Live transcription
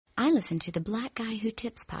I listen to the Black Guy Who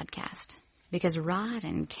Tips podcast because Rod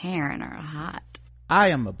and Karen are hot.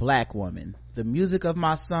 I am a black woman. The music of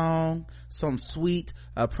my song, some sweet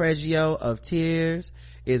arpeggio of tears,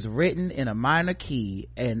 is written in a minor key,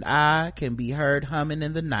 and I can be heard humming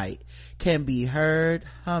in the night, can be heard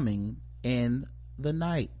humming in the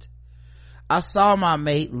night. I saw my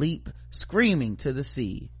mate leap screaming to the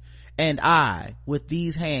sea, and I, with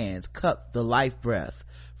these hands, cupped the life breath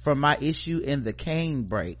from my issue in the cane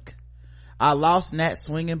break. I lost Nat's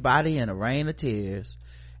swinging body in a rain of tears,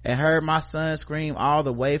 and heard my son scream all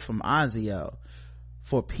the way from Anzio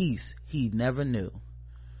for peace he never knew.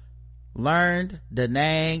 Learned Da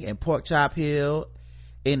Nang and Pork Chop Hill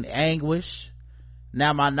in anguish.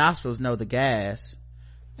 Now my nostrils know the gas,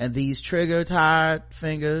 and these trigger tired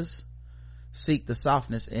fingers seek the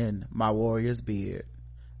softness in my warrior's beard.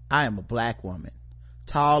 I am a black woman,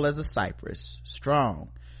 tall as a cypress, strong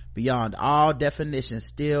beyond all definition,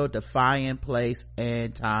 still defying place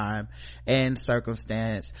and time and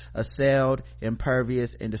circumstance, assailed,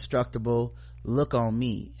 impervious, indestructible. Look on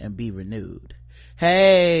me and be renewed.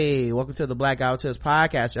 Hey, welcome to the Black Guy Who Tips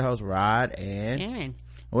podcast. Your host Rod and Karen.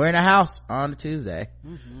 We're in the house on a Tuesday.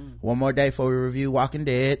 One more day before we review Walking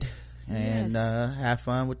Dead and have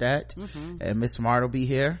fun with that. And Miss Smart will be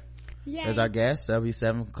here as our guest. That'll be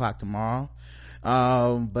 7 o'clock tomorrow.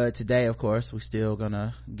 But today, of course, we're still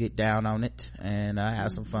gonna get down on it and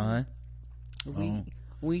have some fun.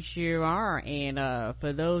 We sure are. And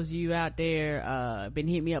for those of you out there been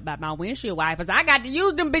hitting me up about my windshield wipers, I got to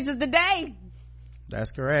use them bitches today.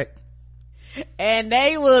 That's correct. And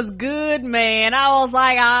they was good, man. I was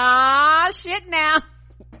like, shit now.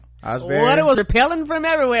 It was repelling from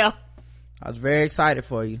everywhere. I was very excited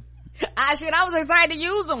for you. I was excited to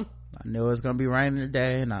use them. I knew it was gonna be raining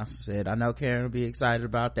today, and I said I know Karen will be excited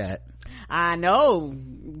about that. I know,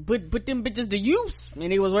 put them bitches to use,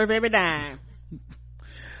 and it was worth every dime.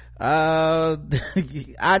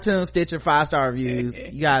 iTunes, Stitcher, 5-star reviews.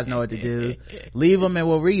 You guys know what to do. Leave them and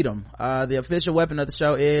we'll read them. The official weapon of the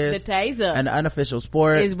show is the taser, and the unofficial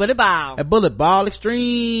sport is bullet ball. A bullet ball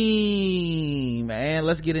extreme. And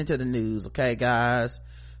let's get into the news, okay, guys?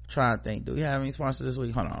 I'm trying to think. Do we have any sponsors this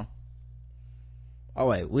week? Hold on. Oh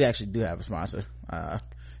wait, we actually do have a sponsor.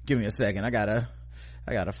 Give me a second. I gotta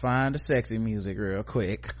find the sexy music real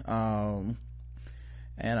quick. And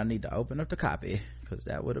I need to open up the copy because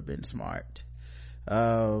that would have been smart.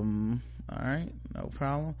 All right, no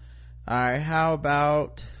problem. All right, how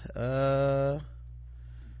about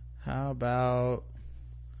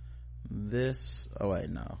this? Oh wait,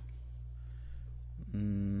 no.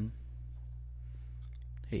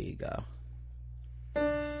 Here you go.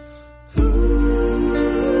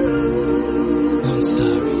 I'm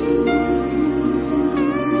sorry.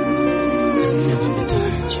 I never meant to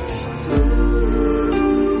hurt you, baby.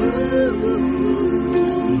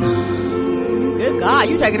 No. Good God,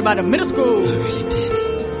 you talking about the middle school. I really did.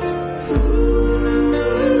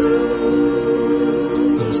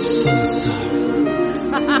 I'm so sorry.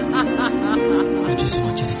 I just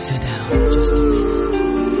want you to sit down just a minute.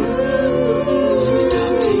 Let me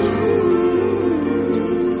talk to you.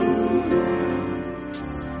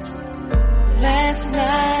 Last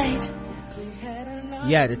night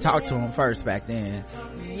You had to talk to him first back then.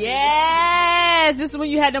 Yes, this is when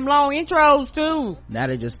you had them long intros too. Now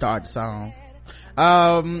they just start the song.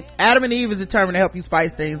 Adam and Eve is determined to help you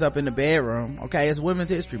spice things up in the bedroom. Okay, it's Women's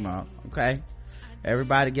History Month. Okay,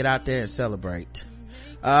 everybody get out there and celebrate.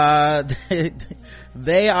 They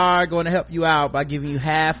are going to help you out by giving you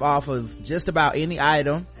half off of just about any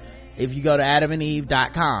item if you go to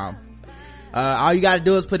adamandeve.com. All you got to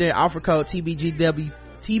do is put in offer code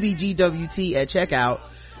TBGWT at checkout,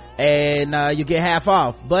 and you get half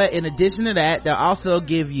off. But in addition to that, they'll also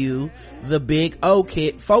give you the Big O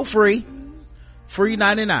kit for free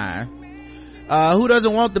 $99. Who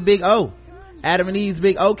doesn't want the Big O? Adam and Eve's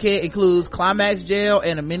Big O kit includes Climax gel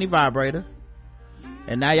and a mini vibrator,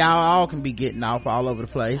 and now y'all all can be getting off all over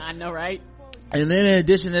the place. I know, right? And then in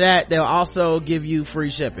addition to that, they'll also give you free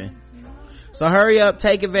shipping. So hurry up,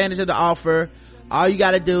 take advantage of the offer. All you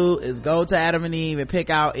gotta do is go to Adam and Eve and pick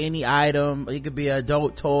out any item. It could be an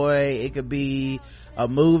adult toy, it could be a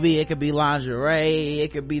movie, it could be lingerie,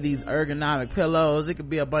 it could be these ergonomic pillows, it could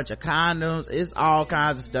be a bunch of condoms. It's all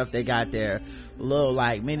kinds of stuff they got there. Little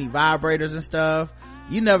like mini vibrators and stuff.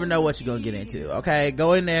 You never know what you're gonna get into. Okay,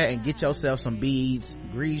 go in there and get yourself some beads,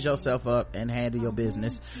 grease yourself up, and handle your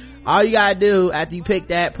business. All you gotta do after you pick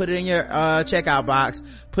that, put it in your checkout box,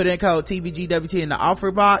 put in code TBGWT in the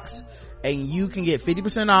offer box, and you can get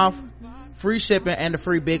 50% off, free shipping, and the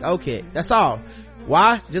free Big O kit. That's all.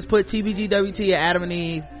 Why? Just put TBGWT at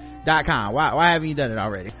adamandeve.com. Why haven't you done it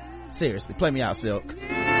already? Seriously, play me out, Silk. Make you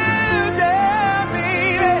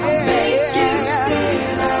spin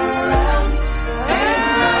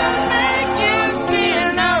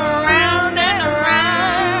around and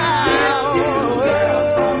around.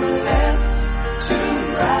 Girl, from left to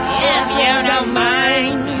right.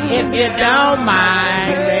 If you don't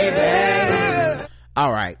mind, baby.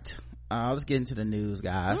 All right, let's get into the news,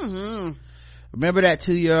 guys. Remember that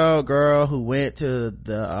 2-year-old girl who went to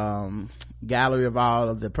the gallery of all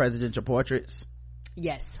of the presidential portraits?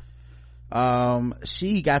 Yes.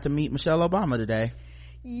 She got to meet Michelle Obama today.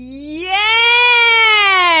 Yes,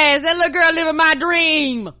 that little girl living my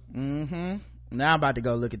dream. Now I'm about to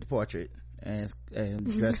go look at the portrait and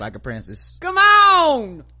dress like a princess. Come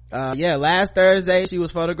on. Last Thursday she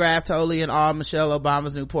was photographed totally in all Michelle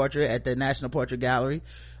Obama's new portrait at the National Portrait Gallery.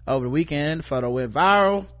 Over the weekend, the photo went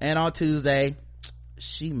viral, and on Tuesday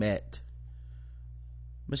she met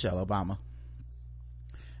Michelle Obama,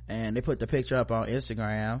 and they put the picture up on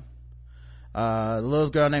Instagram. The little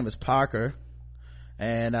girl name is Parker,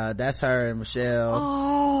 and that's her and Michelle.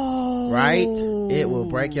 Oh, right? It will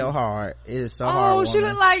break your heart. It is so hard. She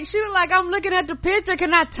look like I'm looking at the picture.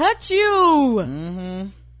 Can I touch you?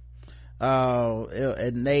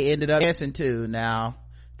 And they ended up dancing too. Now,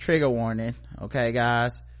 trigger warning, okay,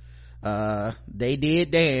 guys. They did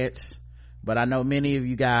dance, but I know many of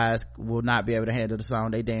you guys will not be able to handle the song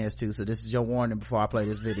they danced to, so this is your warning before I play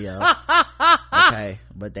this video. Okay,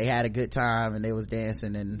 but they had a good time and they was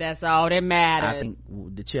dancing, and that's all that matters. I think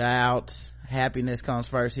the child's happiness comes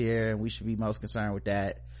first here, and we should be most concerned with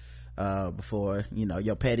that before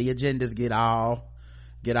your petty agendas get all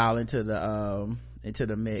into the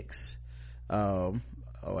mix. Oh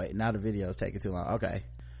wait, now the video is taking too long. Okay,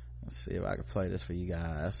 let's see if I can play this for you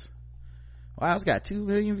guys. Wow, it's got 2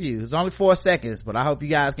 million views. It's only 4 seconds, but I hope you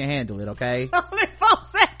guys can handle it, okay? Only 4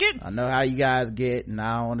 seconds. I know how you guys get, and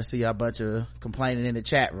I don't want to see a bunch of complaining in the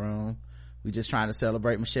chat room. We just trying to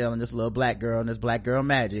celebrate Michelle and this little black girl and this black girl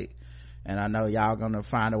magic, and I know y'all gonna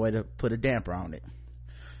find a way to put a damper on it.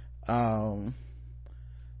 All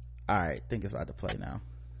right, I think it's about to play now.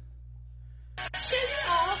 Shake it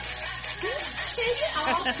off. Shake it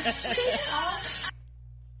off. Shake it off.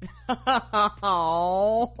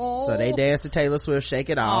 So they danced to Taylor Swift Shake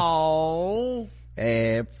It Off.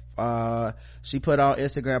 And she put on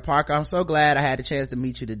Instagram, Parker, I'm so glad I had the chance to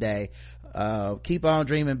meet you today. Keep on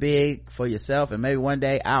dreaming big for yourself, and maybe one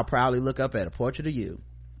day I'll proudly look up at a portrait of you.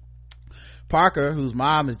 Parker, whose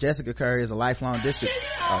mom is Jessica Curry, is a lifelong distance.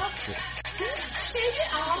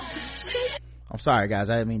 I'm sorry guys,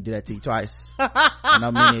 I didn't mean to do that to you twice. I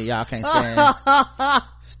know many of y'all can't stand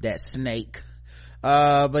that snake.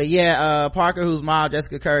 Parker, whose mom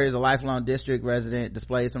Jessica Curry is a lifelong district resident,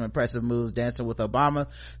 displayed some impressive moves dancing with Obama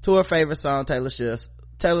to her favorite song, Taylor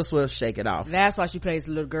Swift Shake It Off. That's why she plays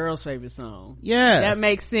the little girl's favorite song. Yeah, that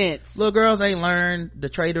makes sense. Little girls ain't learned the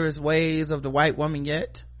traitorous ways of the white woman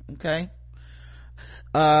yet. Okay.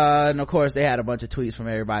 And of course they had a bunch of tweets from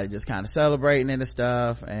everybody just kind of celebrating and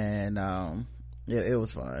stuff, and it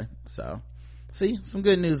was fun. So see, some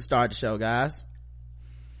good news to start the show, guys.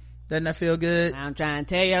 Doesn't that feel good? I'm trying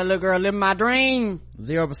to tell you, little girl living my dream.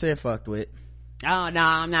 0% fucked with. Oh no,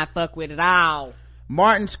 I'm not fucked with at all.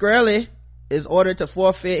 Martin Shkreli is ordered to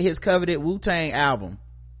forfeit his coveted Wu-Tang album.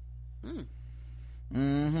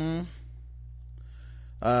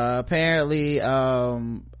 Apparently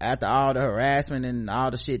after all the harassment and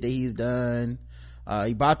all the shit that he's done,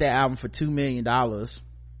 he bought that album for $2 million,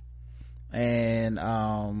 and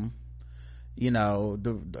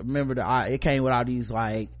it came with all these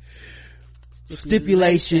like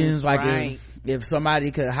stipulations like right. if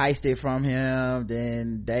somebody could heist it from him,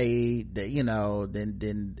 then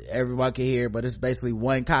then everyone can hear it, but it's basically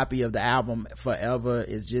one copy of the album forever.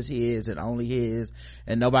 It's just his and only his,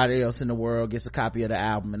 and nobody else in the world gets a copy of the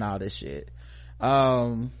album and all this shit.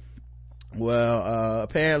 Apparently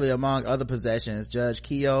among other possessions, Judge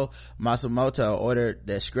Kiyo Matsumoto ordered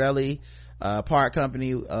that Shkreli part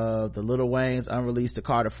company of the Lil Wayne's unreleased The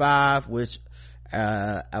Carter 5, which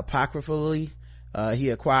apocryphally he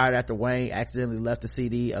acquired after Wayne accidentally left the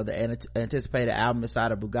CD of the anticipated album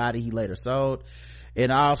inside a Bugatti he later sold.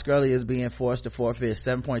 In all, Shkreli is being forced to forfeit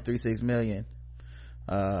 $7.36 million.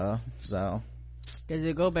 So does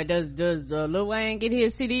it go back? Does Lil Wayne get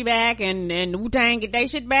his CD back and Wu-Tang get their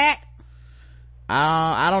shit back?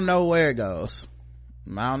 I don't know where it goes.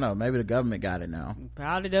 I don't know, maybe the government got it now.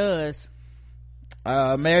 Probably does.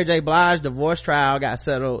 Mary J. Blige's divorce trial got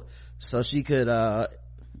settled so she could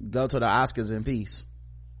go to the Oscars in peace.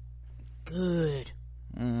 Good.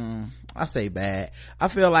 I say bad. I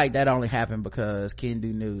feel like that only happened because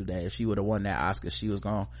Kendu knew that if she would have won that Oscar, she was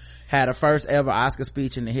gonna had the first ever Oscar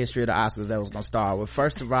speech in the history of the Oscars that was gonna start with,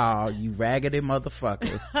 first of all, you raggedy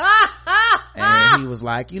motherfucker. And he was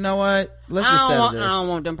like, you know what, let's just settle this. I don't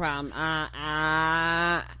want them problems.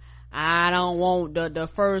 I don't want the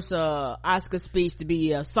first Oscar speech to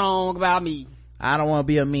be a song about me. I don't want to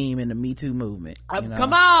be a meme in the Me Too movement, you know?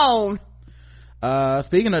 Come on.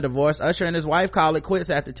 Speaking of divorce, Usher and his wife called it quits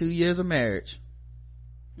after 2 years of marriage.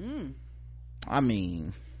 I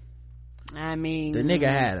mean the nigga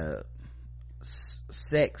had a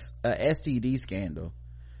STD scandal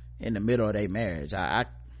in the middle of their marriage. I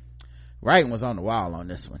writing was on the wall on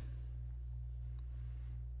this one.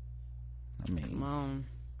 I mean, come on.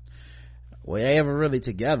 Were they ever really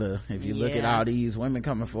together? If you look at all these women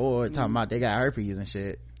coming forward talking about they got herpes and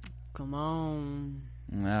shit. Come on.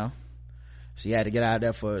 Well, she had to get out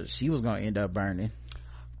of there she was gonna end up burning.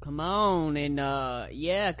 Come on. And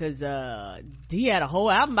cause he had a whole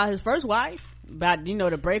album about his first wife, about, you know,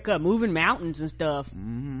 the breakup, moving mountains and stuff.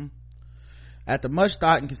 After much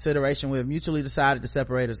thought and consideration, we have mutually decided to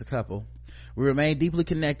separate as a couple. We remain deeply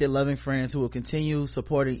connected, loving friends who will continue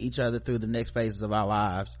supporting each other through the next phases of our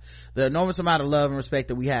lives. The enormous amount of love and respect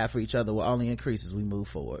that we have for each other will only increase as we move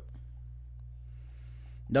forward.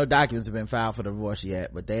 No documents have been filed for the divorce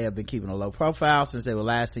yet, but they have been keeping a low profile since they were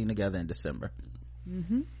last seen together in December.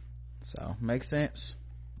 So, makes sense.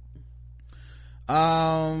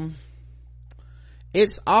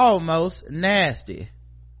 It's almost nasty.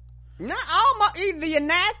 Not almost. Either you're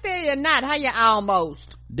nasty or you're not. How you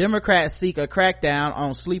almost? Democrats seek a crackdown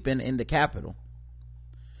on sleeping in the Capitol.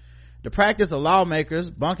 The practice of lawmakers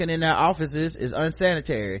bunking in their offices is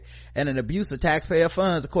unsanitary and an abuse of taxpayer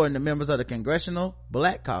funds, according to members of the Congressional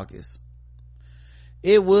Black Caucus.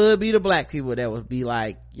 It would be the black people that would be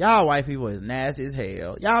like, y'all white people is nasty as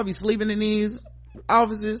hell. Y'all be sleeping in these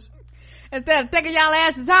offices. Instead of taking y'all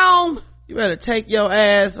asses home, you better take your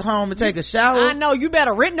ass home and take a shower. I know, you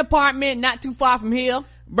better rent an apartment not too far from here.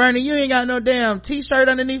 Bernie, you ain't got no damn t-shirt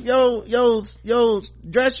underneath your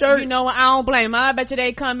dress shirt. You know what, I don't blame them. I bet you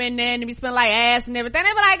they come in there and be smelling like ass and everything. They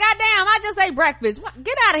be like, goddamn, I just ate breakfast.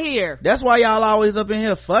 Get out of here. That's why y'all always up in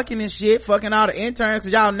here fucking and shit, fucking all the interns,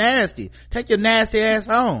 cause y'all nasty. Take your nasty ass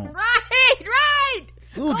home. Right.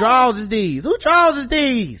 Who draws is these?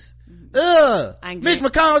 Ugh. Mitch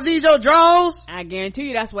McConnell, these your draws? I guarantee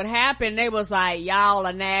you that's what happened. They was like, y'all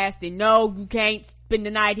are nasty. No, you can't spend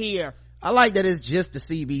the night here. I like that it's just the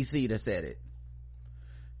CBC that said it.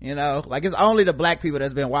 You know, like it's only the black people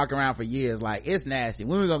that's been walking around for years like, it's nasty.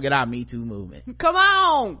 When we gonna get our Me Too movement? Come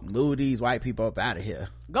on. Move these white people up out of here.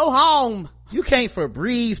 Go home. You can't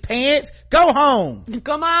Febreze pants. Go home.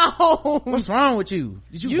 Come on. What's wrong with you?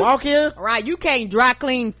 Did you walk here? Right. You can't dry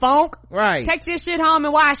clean funk. Right. Take this shit home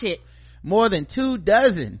and wash it. More than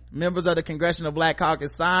 24 members of the Congressional Black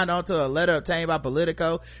Caucus signed onto a letter obtained by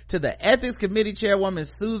Politico to the Ethics Committee Chairwoman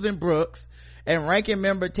Susan Brooks and Ranking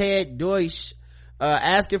Member Ted Deutsch,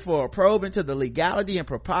 asking for a probe into the legality and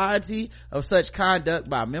propriety of such conduct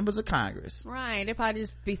by members of Congress. Right. They probably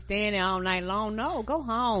just be staying there all night long. No, go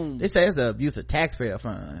home. They say it's an abuse of taxpayer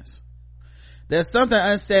funds. There's something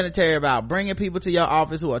unsanitary about bringing people to your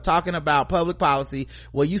office who are talking about public policy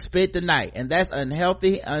where you spent the night, and that's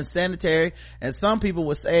unhealthy, unsanitary, and some people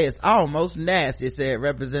would say it's almost nasty, said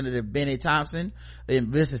Representative Benny Thompson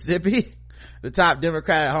in Mississippi, the top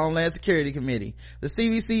Democrat at Homeland Security Committee. The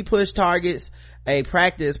CBC push targets a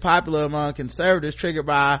practice popular among conservatives triggered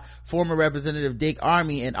by former Representative Dick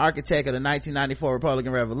Armey, an architect of the 1994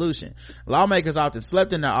 Republican Revolution. Lawmakers often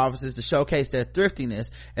slept in their offices to showcase their thriftiness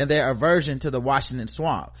and their aversion to the Washington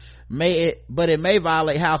swamp. But it may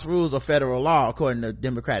violate House rules or federal law, according to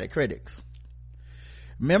Democratic critics.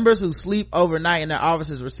 Members who sleep overnight in their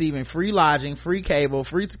offices receiving free lodging, free cable,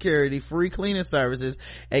 free security, free cleaning services,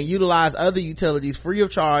 and utilize other utilities free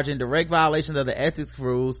of charge in direct violation of the ethics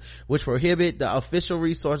rules, which prohibit the official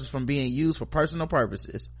resources from being used for personal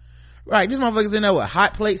purposes. Right, these motherfuckers in there with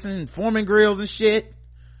hot plates and Foreman grills and shit.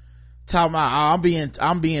 Talking about, oh,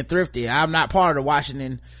 I'm being thrifty. I'm not part of the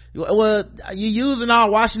Washington. Well, you're using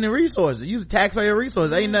all Washington resources. You're using taxpayer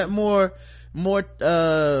resources. Ain't nothing more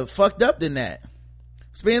fucked up than that.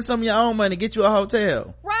 Spend some of your own money, get you a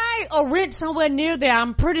hotel. Right, or rent somewhere near there.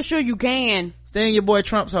 I'm pretty sure you can. Stay in your boy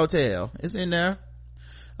Trump's hotel. It's in there.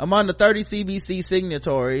 Among the 30 CBC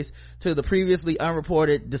signatories to the previously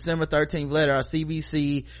unreported December 13th letter are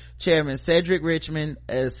CBC Chairman Cedric Richmond,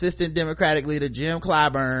 Assistant Democratic Leader Jim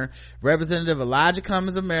Clyburn, Representative Elijah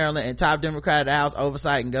Cummings of Maryland, and top Democrat of the House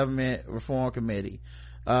Oversight and Government Reform Committee.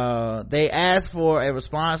 They asked for a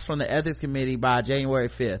response from the ethics committee by January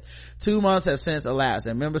 5th. 2 months have since elapsed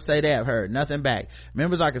and members say they have heard nothing back.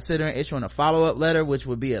 Members are considering issuing a follow-up letter, which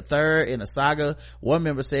would be a third in a saga one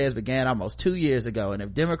member says began almost 2 years ago. And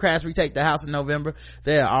if Democrats retake the House in November,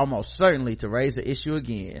 they are almost certainly to raise the issue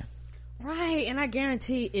again. Right, and I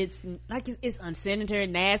guarantee it's unsanitary,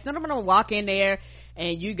 nasty. None of them gonna walk in there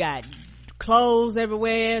and you got clothes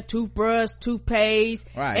everywhere, toothbrush, toothpaste,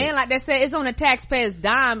 right? And like they said, it's on the taxpayer's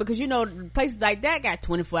dime, because you know places like that got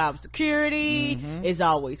 24-hour security. It's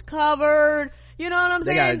always covered. You know what I'm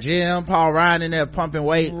saying? They got a gym, Paul Ryan in there pumping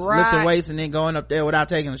weights, lifting weights, and then going up there without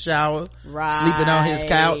taking a shower, sleeping on his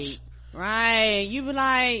couch. Right, you be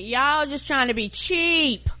like, y'all just trying to be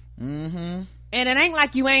cheap. And it ain't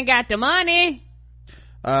like you ain't got the money.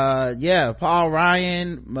 Paul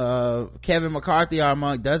Ryan, Kevin McCarthy are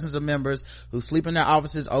among dozens of members who sleep in their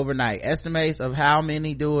offices overnight. Estimates of how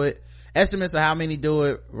many do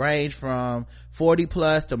it range from 40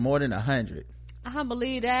 plus to more than 100. I don't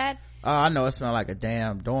believe that. I know it smells like a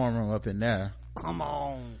damn dorm room up in there. Come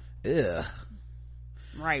on. Ugh.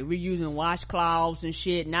 Right, we're using washcloths and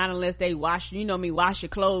shit, not unless they wash your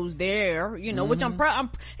clothes there, which and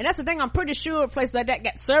that's the thing, I'm pretty sure places like that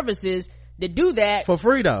got services that do that for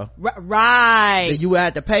free though. Right, that you would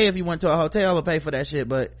have to pay if you went to a hotel or pay for that shit,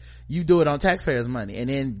 but you do it on taxpayers' money and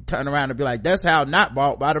then turn around and be like, that's how not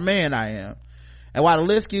bought by the man I am. And while the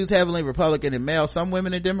list skews heavily Republican and male, some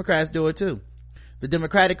women and Democrats do it too. The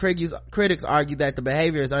Democratic critics argue that the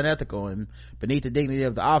behavior is unethical and beneath the dignity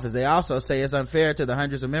of the office. They also say it's unfair to the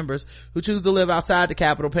hundreds of members who choose to live outside the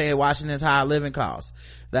Capitol, paying Washington's high living costs.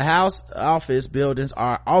 The House office buildings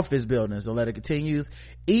are office buildings. The letter continues,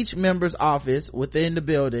 each member's office within the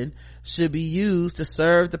building should be used to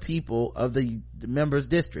serve the people of the member's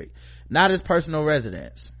district, not as personal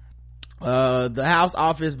residence. The House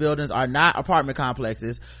office buildings are not apartment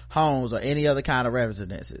complexes, homes, or any other kind of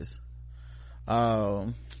residences.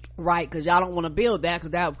 Right, because y'all don't want to build that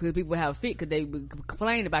because people have a fit because they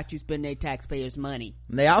complain about you spending their taxpayers' money.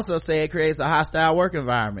 They also say it creates a hostile work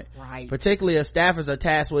environment, right? Particularly if staffers are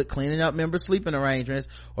tasked with cleaning up members' sleeping arrangements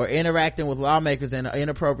or interacting with lawmakers in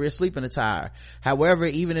inappropriate sleeping attire. However,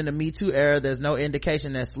 even in the Me Too era, there's no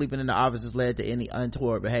indication that sleeping in the office has led to any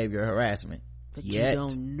untoward behavior or harassment. But yet. You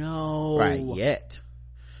don't know, right? Yet,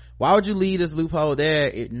 why would you leave this loophole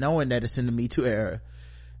there, knowing that it's in the Me Too era?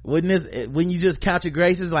 When you just count your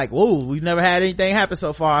graces, like, whoa, we've never had anything happen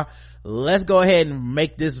so far, let's go ahead and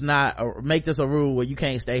make this a rule where you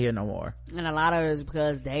can't stay here no more. And a lot of it is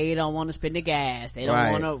because they don't want to spend the gas, they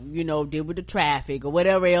don't want to deal with the traffic or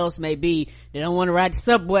whatever else may be, they don't want to ride the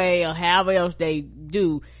subway or however else they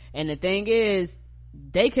do. And the thing is,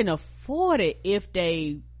 they can afford it if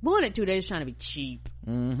they wanted to. They're just trying to be cheap.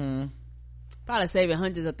 Probably saving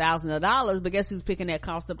hundreds of thousands of dollars, but guess who's picking that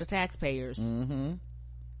cost up? The taxpayers.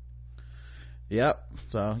 Yep.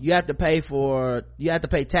 So you have to pay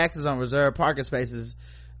taxes on reserved parking spaces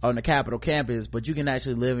on the Capitol campus, but you can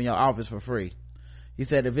actually live in your office for free. He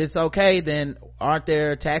said if it's okay, then aren't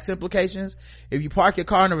there tax implications? If you park your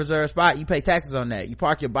car in a reserved spot, you pay taxes on that. You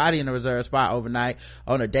park your body in a reserved spot overnight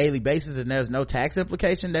on a daily basis and there's no tax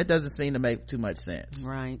implication, that doesn't seem to make too much sense.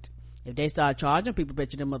 Right. If they start charging people,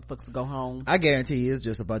 bet you them motherfuckers will go home. I guarantee you it's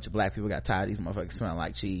just a bunch of black people got tired of these motherfuckers smelling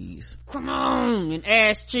like cheese. Come on, and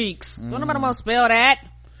ass cheeks. Don't nobody want to spell that.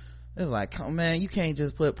 It's like, oh man, you can't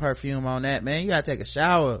just put perfume on that, man. You gotta take a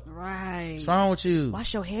shower. Right. What's wrong with you?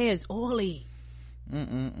 Wash your hair, it's oily.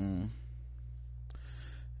 And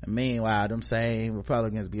meanwhile, them same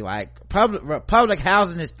Republicans be like, public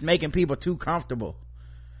housing is making people too comfortable.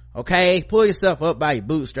 Okay, pull yourself up by your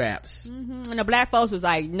bootstraps. And the black folks was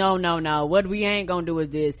like, no, what we ain't gonna do is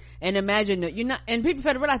this. And imagine that you're not, and people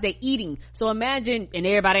fail to realize they're eating, so imagine, and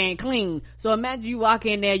everybody ain't clean, so imagine you walk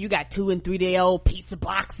in there, you got 2 and 3 day old pizza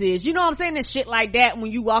boxes, you know what I'm saying, and shit like that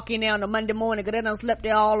when you walk in there on a Monday morning because they done slept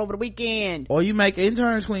there all over the weekend. Or you make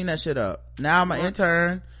interns clean that shit up. Now I'm an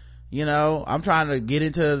intern, I'm trying to get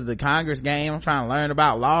into the Congress game, I'm trying to learn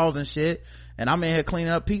about laws and shit, and I'm in here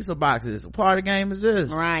cleaning up pizza boxes. What part of the game is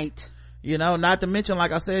this? Right. Not to mention,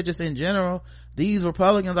 like I said, just in general, these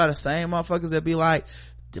Republicans are the same motherfuckers that be like,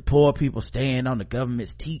 the poor people staying on the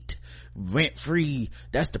government's teat rent free,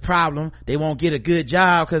 that's the problem, they won't get a good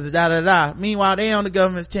job because of da-da-da. Meanwhile, they on the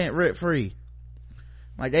government's tent rent free.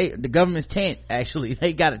 Like the government's tent, actually,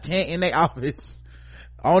 they got a tent in their office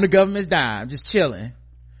on the government's dime, just chilling.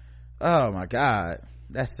 Oh my god.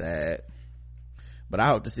 That's sad, but I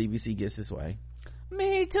hope the CBC gets this way.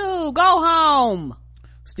 Me too. Go home.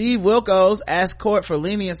 Steve Wilkos asked court for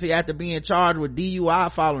leniency after being charged with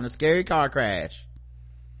DUI following a scary car crash.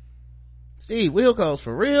 Steve Wilkos,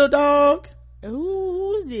 for real, dog?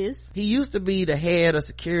 Who's this? He used to be the head of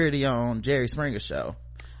security on Jerry Springer's show.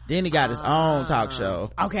 Then he got his own talk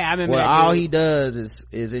show. Okay, I remember where that all dude. he does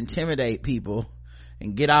is intimidate people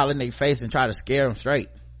and get all in their face and try to scare them straight.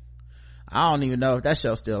 I don't even know if that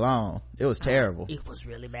show's still on. It was terrible. It was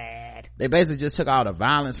really bad. They basically just took all the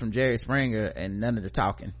violence from Jerry Springer and none of the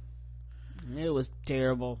talking. It was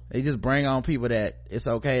terrible. They just bring on people that it's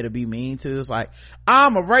okay to be mean to. It's like,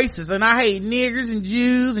 I'm a racist and I hate niggers and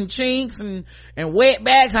Jews and chinks and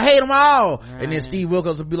wetbacks. I hate them all. Right. And then Steve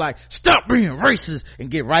Wilkos would be like, stop being racist,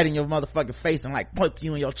 and get right in your motherfucking face and like poke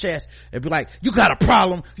you in your chest and be like, you got a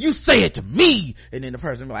problem, you say it to me. And then the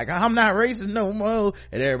person would be like, I'm not racist no more.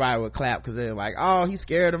 And everybody would clap because they're like, oh, he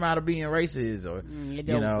scared them out of being racist. Or you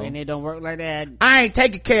know, and it don't work like that. I ain't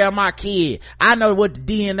taking care of my kid. I know what the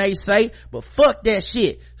DNA say, but fuck that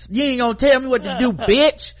shit. You ain't gonna tell me what to do,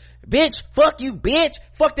 bitch. Bitch, fuck you, bitch.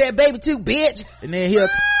 Fuck that baby too, bitch. And then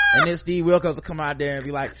Steve Wilkos will come out there and be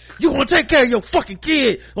like, you gonna take care of your fucking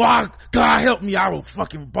kid? Oh, God help me, I will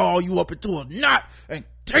fucking ball you up into a knot and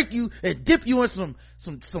take you and dip you in some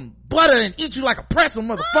butter and eat you like a pretzel,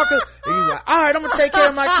 motherfucker. And he's like, all right, I'm gonna take care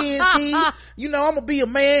of my kids, Steve. You know, I'm gonna be a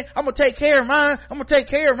man. I'm gonna take care of mine.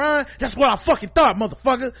 That's what I fucking thought,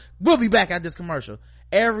 motherfucker. We'll be back at this commercial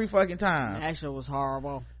every fucking time. That show was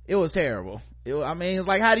horrible. It was terrible. I mean, it's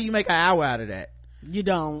like, how do you make an hour out of that? You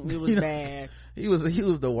don't. It was bad. He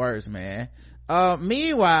was the worst, man.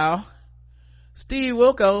 Meanwhile, Steve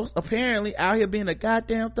Wilkos apparently out here being a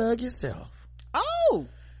goddamn thug himself. Oh,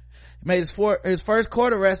 made his first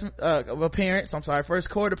court appearance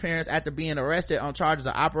after being arrested on charges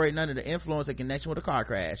of operating under the influence in connection with a car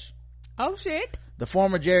crash. Oh shit. The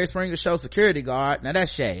former Jerry Springer Show security guard, now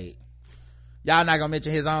that's shade. Y'all not gonna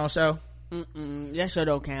mention his own show? That show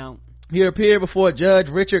don't count. He appeared before Judge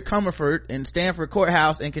Richard Comerford in Stanford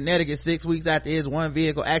Courthouse in Connecticut 6 weeks after his one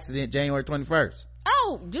vehicle accident January 21st.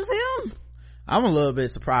 Oh, just him? I'm a little bit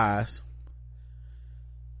surprised.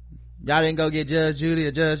 Y'all didn't go get Judge Judy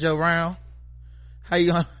or Judge Joe Brown? How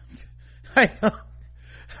you gonna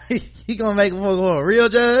he gonna make him a real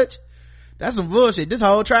judge? That's some bullshit. This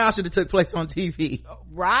whole trial should have took place on TV.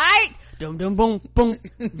 Right? Dum dum boom boom.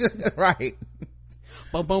 Right.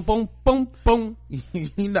 Boom boom boom boom boom.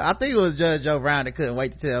 You know, I think it was Judge Joe Brown that couldn't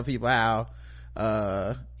wait to tell people how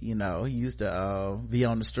you know, he used to be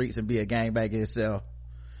on the streets and be a gangbanger himself.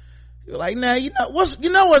 He was like, nah, you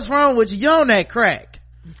know what's wrong with you? You on that crack.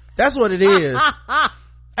 That's what it is.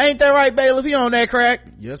 Ain't that right, bailiff? He on that crack?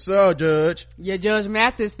 Yes sir, Judge. Yeah, Judge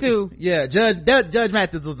Mathis too. Yeah, Judge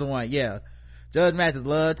Mathis was the one. Yeah, Judge Mathis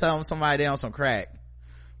loved telling somebody they on some crack.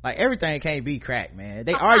 Like, everything can't be crack, man.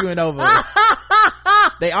 They arguing over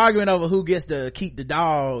who gets to keep the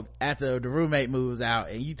dog after the roommate moves out,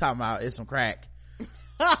 and you talking about it's some crack.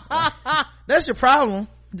 That's your problem.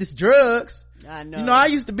 Just drugs. I know. You know, I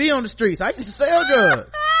used to be on the streets. I used to sell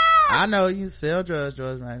drugs. I know you sell drugs,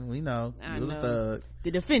 man. We know. You was a thug.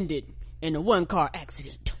 The defendant in a one car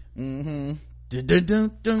accident. Mm-hmm. Dun, dun,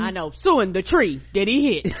 dun, dun. I know, suing the tree that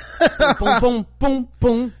he hit. Boom boom boom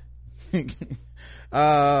boom.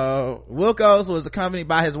 Wilkos was accompanied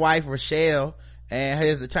by his wife Rochelle and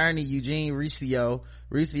his attorney Eugene Riccio,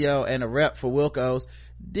 and a rep for Wilkos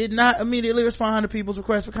did not immediately respond to people's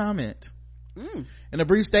requests for comment. In a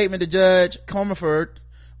brief statement to Judge Comerford,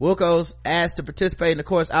 Wilkos asked to participate in the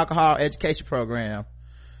court's alcohol education program.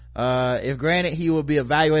 If granted, he will be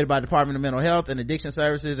evaluated by the Department of Mental Health and Addiction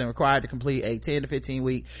Services and required to complete a 10 to 15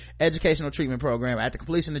 week educational treatment program. After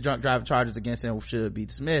completion, the drunk driving charges against him should be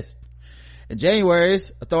dismissed. In January,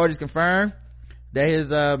 authorities confirmed that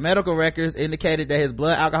his medical records indicated that his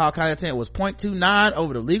blood alcohol content was 0.29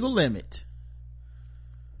 over the legal limit.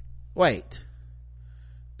 Wait,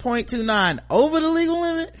 0.29 over the legal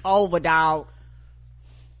limit? Over, dog.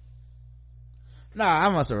 No, I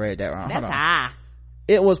must have read that wrong. That's high.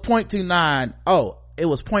 It was 0.29. Oh, it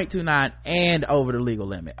was 0.29 and over the legal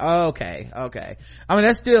limit. Okay. I mean,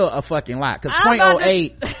 that's still a fucking lot, because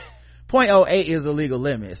 0.08 is the legal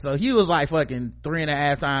limit. So he was like fucking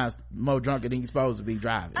 3.5 times more drunk than he's supposed to be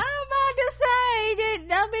driving. I'm about to say that,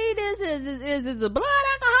 I mean, is this a blood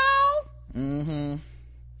alcohol? Mm-hmm.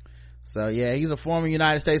 So yeah, he's a former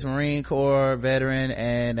United States Marine Corps veteran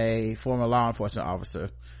and a former law enforcement officer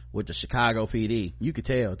with the Chicago PD. You could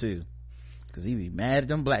tell too, because he be mad at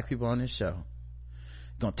them black people on this show.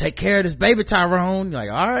 Gonna take care of this baby Tyrone. You're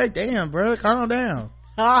like, all right, damn, bro, calm down.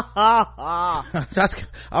 I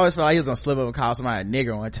always felt like he was gonna slip up and call somebody a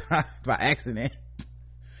nigger one time by accident.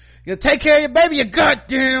 You take care of your baby, you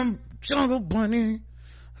goddamn jungle bunny.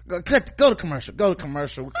 Go to commercial. We'll come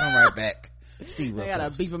right back. Steve I gotta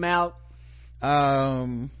beep him out.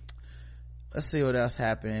 Let's see what else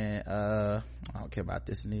happened. I don't care about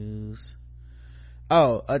this news.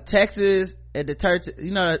 Oh, Texas at the church,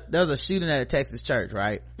 there was a shooting at a Texas church,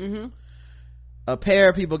 right? Mm-hmm. A pair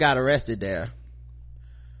of people got arrested there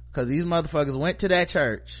because these motherfuckers went to that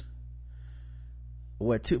church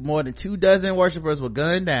where more than 24 worshipers were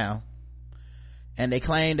gunned down, and they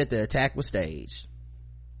claimed that the attack was staged.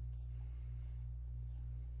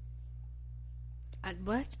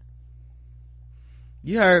 What?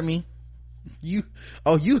 You heard me. You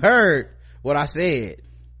heard what I said.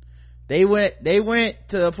 They went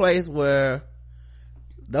to a place where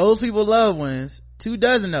those people's loved ones,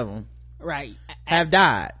 24 of them, right, have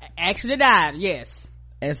died. Actually died, yes.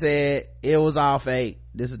 And said it was all fake.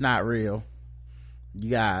 This is not real. You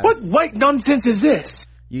guys, what white nonsense is this?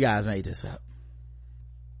 You guys made this up.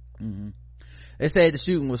 Mm-hmm. They said the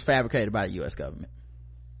shooting was fabricated by the U.S. government.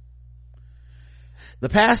 The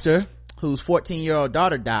pastor, whose 14-year-old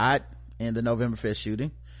daughter died in the November 5th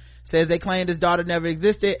shooting, says they claimed his daughter never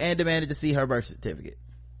existed and demanded to see her birth certificate.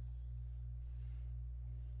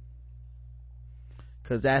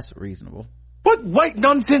 Because that's reasonable. What white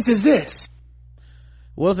nonsense is this?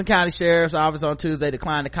 Wilson County Sheriff's Office on Tuesday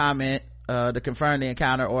declined to comment to confirm the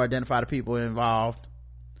encounter or identify the people involved.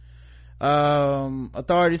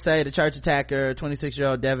 Authorities say the church attacker,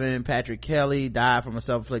 26-year-old Devin Patrick Kelly, died from a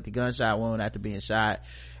self-inflicted gunshot wound after being shot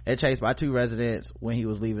and chased by 2 residents when he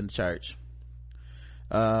was leaving the church.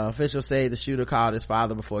 Officials say the shooter called his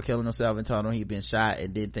father before killing himself and told him he'd been shot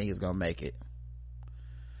and didn't think he was gonna make it.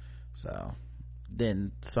 So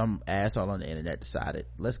then some asshole on the internet decided,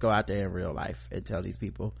 let's go out there in real life and tell these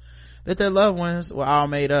people that their loved ones were all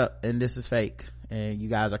made up and this is fake and you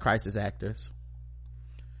guys are crisis actors.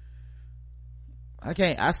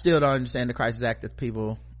 I still don't understand the crisis actors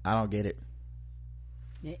people. I don't get it.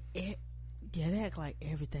 Yeah, they act like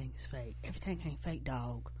everything is fake. Everything ain't fake,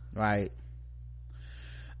 dog. Right.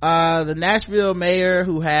 The Nashville mayor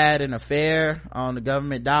who had an affair on the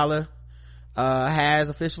government dollar has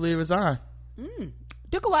officially resigned.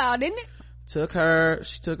 Took a while, didn't it?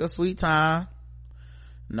 She took a sweet time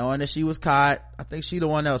knowing that she was caught. I think she the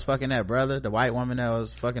one that was fucking that brother, the white woman that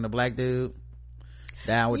was fucking the black dude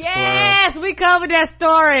down with the swirl. Yes, we covered that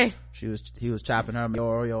story. He was chopping her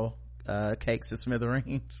Oreo cakes to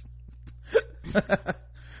smithereens.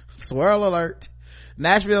 Swirl alert.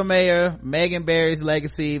 Nashville Mayor Megan Barry's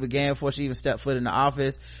legacy began before she even stepped foot in the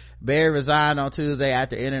office. Barry resigned on Tuesday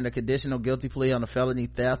after entering a conditional guilty plea on a felony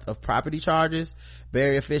theft of property charges.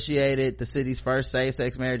 Barry officiated the city's first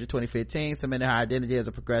same-sex marriage in 2015, cementing her identity as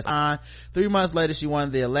a progressive. 3 months later, she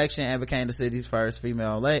won the election and became the city's first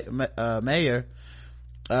female mayor.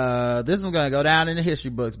 This is going to go down in the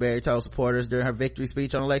history books, Barry told supporters during her victory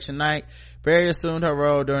speech on election night. Barry assumed her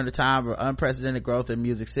role during the time of unprecedented growth in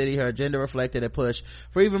Music City. Her agenda reflected a push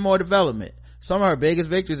for even more development. Some of her biggest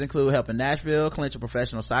victories include helping Nashville clinch a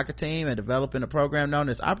professional soccer team and developing a program known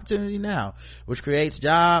as Opportunity Now, which creates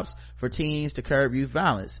jobs for teens to curb youth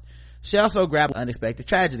violence. She also grappled with unexpected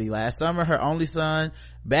tragedy. Last summer, her only son,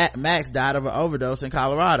 Max, died of an overdose in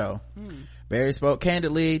Colorado. Barry spoke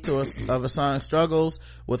candidly of her son's struggles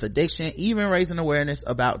with addiction, even raising awareness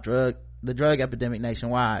about the drug epidemic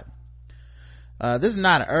nationwide. This is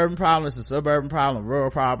not an urban problem, it's a suburban problem, a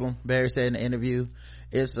rural problem, Barry said in the interview.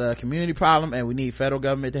 It's a community problem and we need federal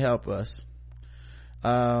government to help us.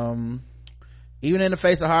 Even in the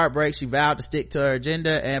face of heartbreak, she vowed to stick to her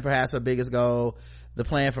agenda and perhaps her biggest goal, the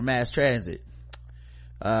plan for mass transit.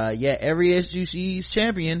 Yet every issue she's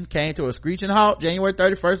championed came to a screeching halt. January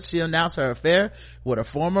 31st, she announced her affair with a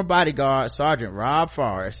former bodyguard, Sergeant Rob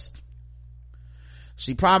Forrest.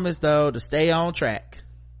 She promised, though, to stay on track.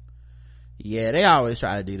 Yeah, they always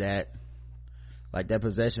try to do that. Like that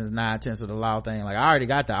possession's 9/10 of the law thing. Like, I already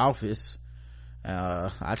got the office.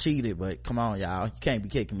 I cheated, but come on, y'all. You can't be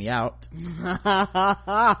kicking me out.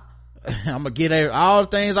 I'm gonna get all the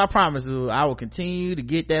things I promised you. I will continue to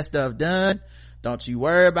get that stuff done. Don't you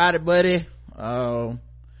worry about it, buddy.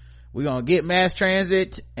 We're gonna get mass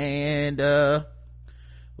transit and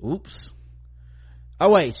oops.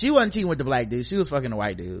 Oh wait, she wasn't cheating with the black dude. She was fucking the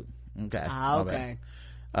white dude. Okay. Okay.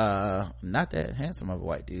 Not that handsome of a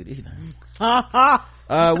white dude either.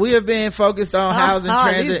 We have been focused on housing,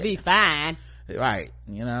 transit. Be fine. Right.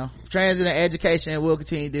 Transit and education. We'll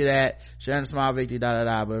continue to do that. Sharing a small victory, but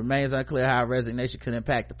it remains unclear how resignation could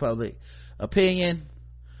impact the public opinion.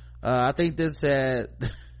 I think this said,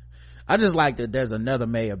 I just like that there's another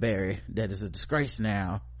Mayor Berry that is a disgrace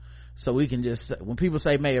now, so we can just, when people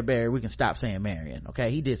say Mayor Berry, we can stop saying Marion.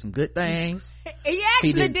 Okay, he did some good things. He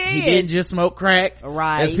actually did. He didn't just smoke crack,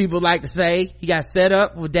 right, as people like to say. He got set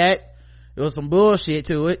up with that. There was some bullshit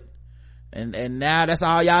to it, and now that's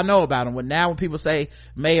all y'all know about him. But now when people say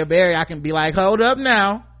Mayor Berry, I can be like, hold up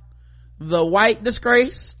now, the white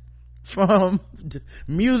disgrace from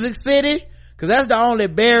Music City, because that's the only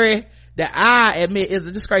Berry that I admit is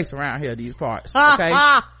a disgrace around here, these parts. Okay,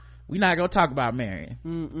 we're not gonna talk about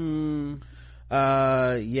Marion.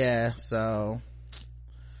 Yeah, so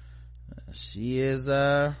she is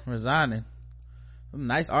resigning.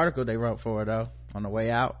 Nice article they wrote for her though on the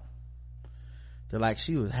way out. They're like,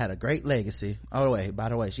 had a great legacy. By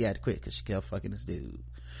the way, she had to quit because she kept fucking this dude.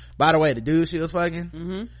 By the way, the dude she was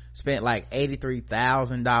fucking spent like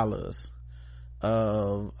 $83,000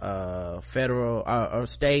 of federal or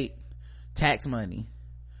state tax money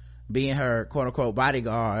being her quote unquote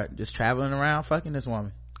bodyguard, just traveling around fucking this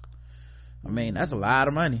woman. I mean, that's a lot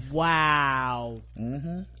of money. Wow.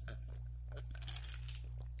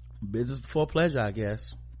 Business before pleasure, I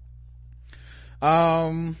guess.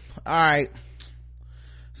 All right,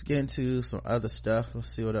 let's get into some other stuff. Let's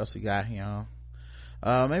see what else we got here.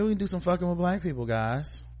 Maybe we can do some fucking with black people,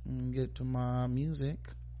 guys. Get to my music.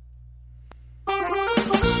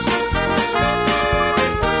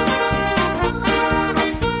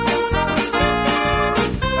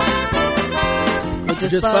 We're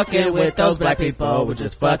just fucking with those black people. We're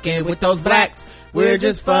just fucking with those blacks. We're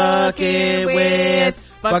just fucking with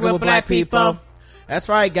black people. That's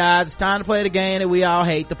right, guys. It's time to play the game that we all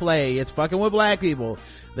hate to play. It's fucking with black people.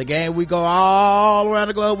 The game we go all around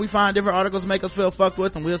the globe. We find different articles make us feel fucked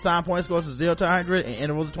with, and we'll assign point scores from 0 to 100 in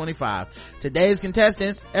intervals of 25. Today's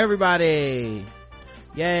contestants, everybody.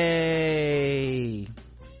 Yay.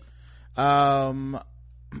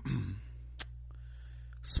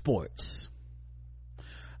 Sports.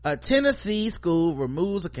 A Tennessee school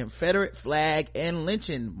removes a Confederate flag and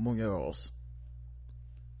lynching murals.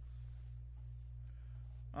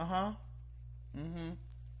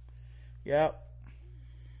 Yep.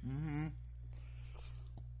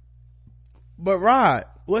 But Rod,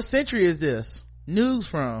 what century is this news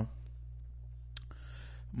from?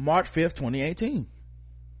 March 5th, 2018.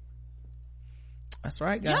 That's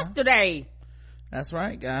right, guys. Yesterday. That's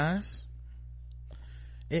right, guys.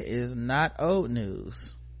 It is not old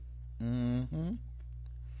news.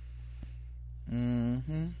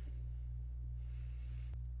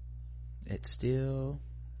 It's still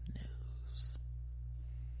news.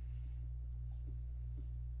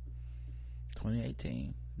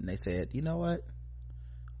 2018. And they said, you know what?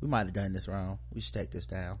 We might have done this wrong. We should take this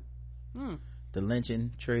down. The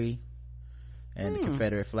lynching tree and the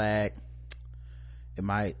Confederate flag. It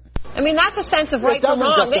might. I mean, that's a sense of right from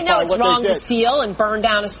wrong. They know it's wrong to steal and burn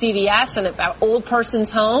down a CVS and an old person's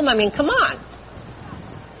home. I mean, come on.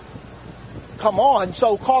 Come on.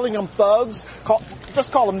 So calling them thugs,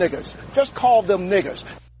 just call them niggers. Just call them niggers.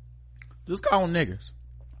 Just call them niggers.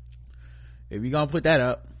 If you're going to put that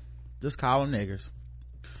up, just call them niggers.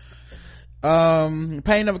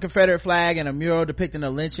 Painting of a Confederate flag and a mural depicting a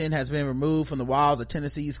lynching has been removed from the walls of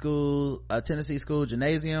Tennessee school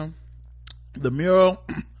gymnasium. The mural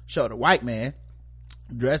showed a white man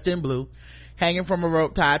dressed in blue hanging from a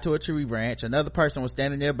rope tied to a tree branch. Another person was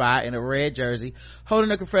standing nearby in a red jersey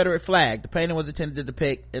holding a Confederate flag. The painting was intended to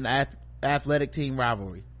depict an athletic team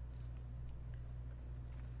rivalry.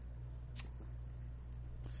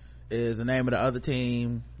 Is the name of the other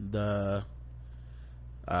team the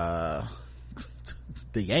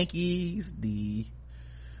Yankees,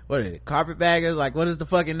 what are they, Carpetbaggers? Like, what is the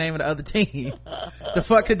fucking name of the other team? The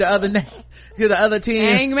fuck could the other name, could the other team?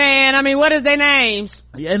 Hangman. I mean, what is their names?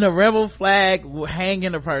 And the rebel flag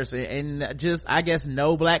hanging a person, and just, I guess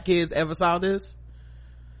no black kids ever saw this.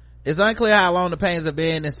 It's unclear how long the paintings have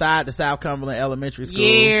been inside the South Cumberland Elementary School.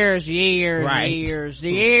 Years.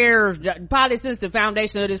 Probably since the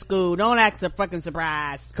foundation of the school. Don't act so fucking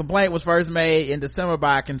surprised. Complaint was first made in December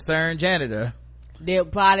by a concerned janitor.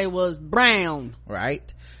 That probably was brown.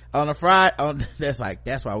 Right. On a Friday,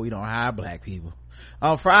 that's why we don't hire black people.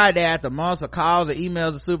 On Friday, after months of calls and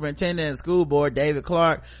emails, the superintendent and school board, David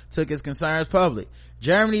Clark, took his concerns public.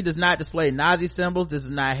 Germany does not display Nazi symbols. This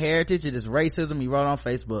is not heritage. It is racism, he wrote on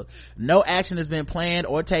Facebook. No action has been planned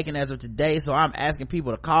or taken as of today, so I'm asking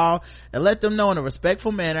people to call and let them know in a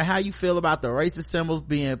respectful manner how you feel about the racist symbols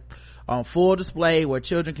being on full display where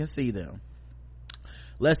children can see them.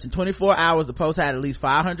 Less than 24 hours, the post had at least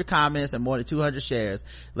 500 comments and more than 200 shares.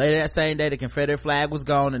 Later that same day, the Confederate flag was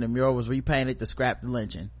gone and the mural was repainted to scrap the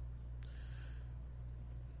lynching.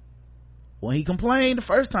 when he complained the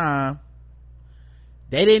first time,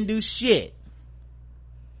 they didn't do shit.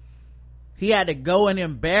 He had to go and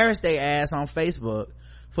embarrass their ass on Facebook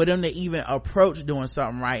for them to even approach doing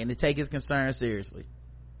something right and to take his concern seriously.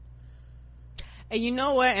 And you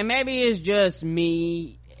know what? And maybe it's just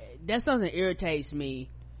me. That's something that irritates me.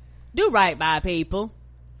 Do right by people.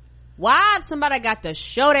 Why somebody got to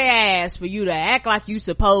show their ass for you to act like you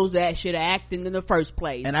supposed that should have acted in the first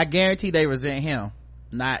place? And I guarantee they resent him,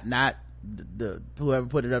 not the whoever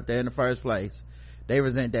put it up there in the first place. They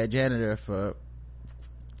resent that janitor for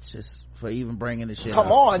even bringing the shit Come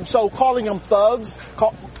up. on, so calling them thugs,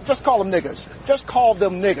 just call them niggers. Just call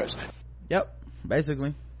them niggers. Yep,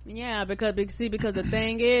 basically. Yeah, because the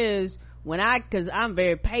thing is, cause I'm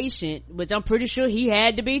very patient, which I'm pretty sure he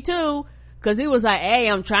had to be too, cause he was like, hey,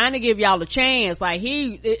 I'm trying to give y'all a chance. Like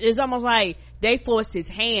it's almost like they forced his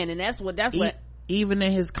hand, and that's what even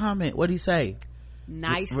in his comment, what'd he say?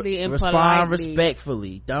 Nicely and respond politely.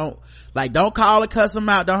 Respectfully. Don't call or cuss them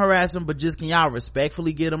out, don't harass them, but just can y'all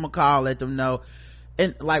respectfully give them a call, let them know.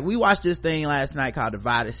 And like, we watched this thing last night called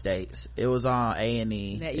Divided States. It was on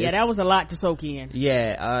A&E. That was a lot to soak in.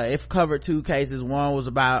 Yeah, it covered two cases. One was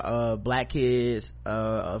about black kids,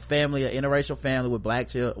 a family, an interracial family with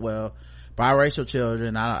biracial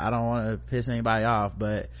children. I don't want to piss anybody off,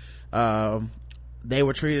 but they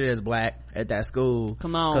were treated as black at that school.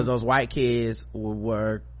 Come on, because those white kids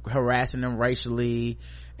were harassing them racially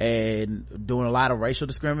and doing a lot of racial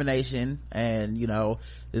discrimination, and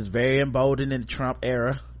it's very emboldened in the Trump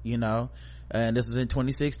era, and this is in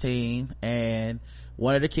 2016. And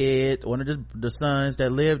one of the sons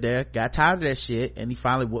that lived there got tired of that shit, and he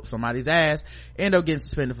finally whooped somebody's ass, ended up getting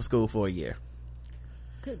suspended from school for a year.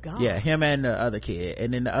 Good God. Yeah, him and the other kid.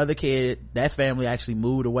 And then the other kid, that family actually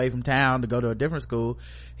moved away from town to go to a different school.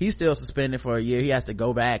 He's still suspended for a year. He has to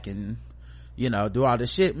go back and do all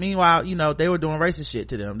this shit. Meanwhile, they were doing racist shit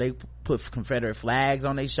to them. They put Confederate flags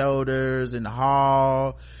on their shoulders in the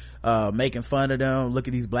hall, making fun of them. Look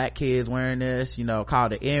at these black kids wearing this,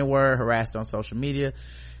 called the N-word, harassed on social media.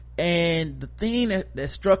 And the thing that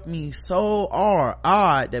struck me so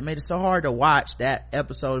odd, that made it so hard to watch that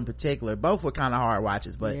episode in particular, both were kind of hard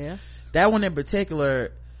watches, but that one in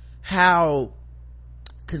particular, how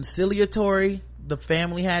conciliatory the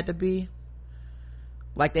family had to be.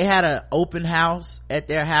 Like, they had an open house at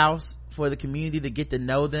their house for the community to get to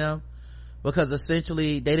know them, because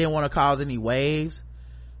essentially they didn't want to cause any waves,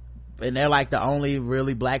 and they're like the only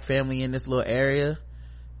really black family in this little area,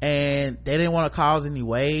 and they didn't want to cause any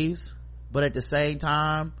waves, but at the same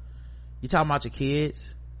time, you're talking about your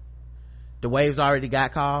kids, the waves already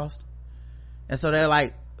got caused, and so they're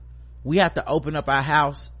like, we have to open up our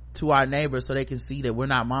house to our neighbors so they can see that we're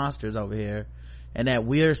not monsters over here, and that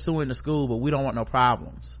we're suing the school, but we don't want no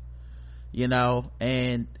problems,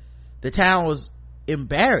 and the town was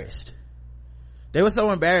embarrassed. They were so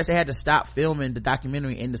embarrassed they had to stop filming the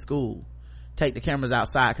documentary in the school, take the cameras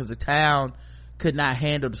outside, because the town could not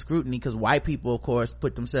handle the scrutiny, because white people, of course,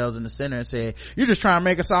 put themselves in the center and said, you're just trying to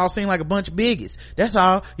make us all seem like a bunch of bigots. That's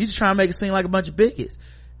all. You just trying to make us seem like a bunch of bigots.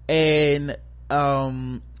 And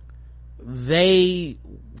they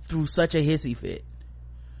threw such a hissy fit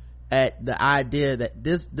at the idea that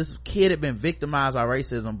this kid had been victimized by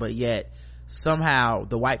racism, but yet somehow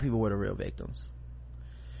the white people were the real victims.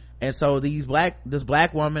 And so this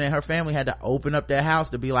black woman and her family had to open up their house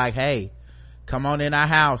to be like, hey, come on in our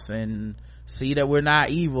house and see that we're not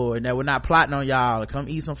evil and that we're not plotting on y'all, to come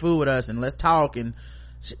eat some food with us and let's talk. And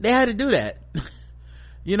they had to do that.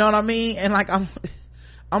 You know what I mean? And like,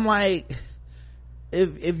 I'm like,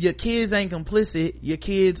 if your kids ain't complicit, your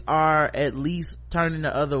kids are at least turning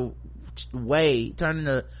the other way,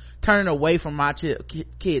 turning away from my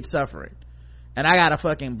kid suffering, and I gotta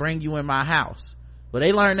fucking bring you in my house. But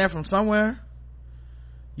they learned that from somewhere.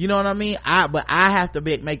 You know what I mean? But I have to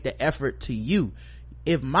make the effort to you.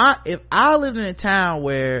 If I lived in a town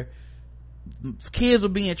where kids were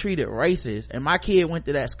being treated racist and my kid went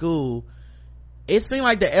to that school, it seemed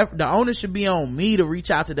like the onus should be on me to reach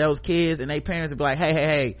out to those kids and their parents and be like,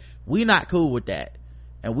 hey, we not cool with that,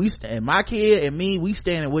 and my kid and me, we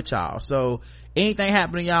standing with y'all, so anything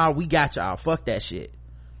happening to y'all, we got y'all. Fuck that shit.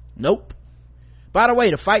 Nope. By the way,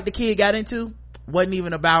 the fight the kid got into wasn't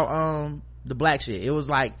even about the black shit. It was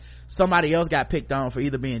like somebody else got picked on for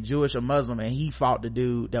either being Jewish or Muslim, and he fought the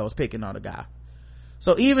dude that was picking on the guy.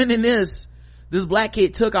 So even in this black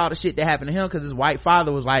kid took all the shit that happened to him, because his white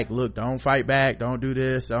father was like, look, don't fight back, don't do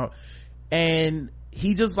this, and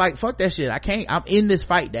he just like, fuck that shit, I'm in this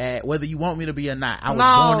fight, Dad, whether you want me to be or not. I was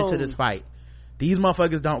born into this fight. These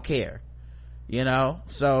motherfuckers don't care,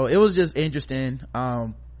 so it was just interesting.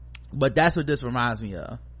 But that's what this reminds me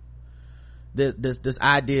of. this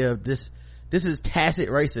idea of this is tacit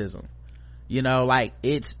racism, you know, like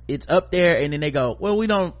it's up there, and then they go, well, we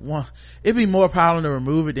don't want, it'd be more problem to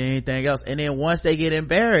remove it than anything else. And then once they get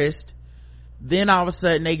embarrassed, then all of a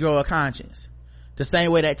sudden they grow a conscience. The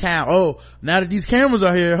same way that town, oh, now that these cameras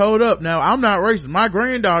are here, hold up, now I'm not racist, my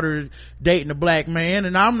granddaughter is dating a black man,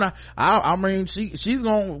 and I'm not, I mean, she's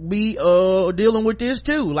gonna be dealing with this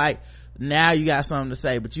too. Like, now you got something to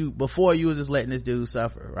say, but before you was just letting this dude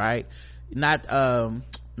suffer, right? Not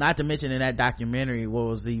to mention in that documentary, what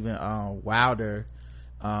was even wilder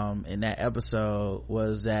in that episode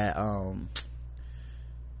was that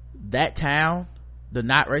that town, the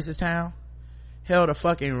not racist town, held a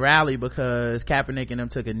fucking rally because Kaepernick and them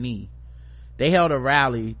took a knee. They held a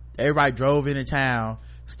rally, everybody drove into town,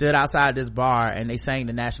 stood outside this bar, and they sang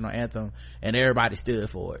the national anthem, and everybody stood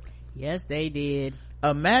for it. Yes, they did.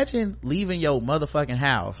 Imagine leaving your motherfucking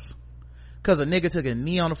house because a nigga took a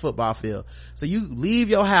knee on the football field. So you leave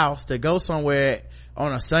your house to go somewhere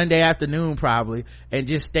on a Sunday afternoon probably, and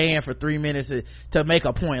just stand for 3 minutes to make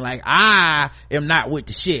a point, like, I am not with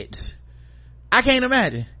the shits. I can't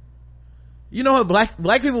imagine. You know what,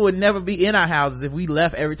 black people would never be in our houses if we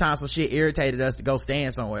left every time some shit irritated us to go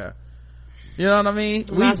stand somewhere. You know what I mean?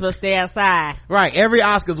 We might as well stay outside. Right. Every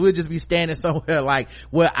Oscars we'll just be standing somewhere like,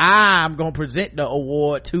 well, I'm gonna present the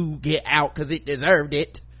award to Get Out because it deserved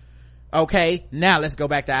it. Okay, now let's go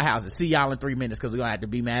back to our house and see y'all in 3 minutes because we're gonna have to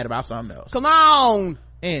be mad about something else. Come on.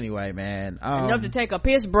 Anyway, man, enough to take a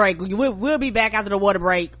piss break. We'll be back after the water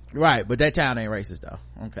break. Right, but that town ain't racist though.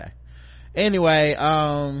 Okay. Anyway,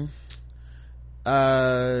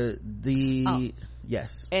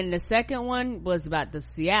 yes, and the second one was about the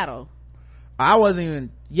Seattle. I wasn't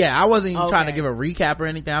even trying to give a recap or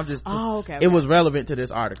anything. I'm just okay. It was relevant to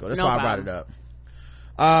this article, that's why I brought it up.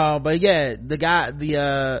 But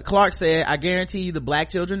yeah, Clark said, I guarantee you the black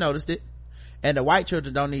children noticed it, and the white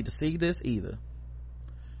children don't need to see this either.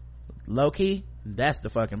 Low key, that's the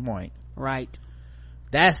fucking point. Right,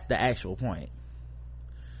 that's the actual point.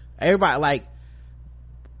 Everybody, like,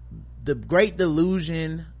 the great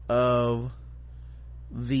delusion of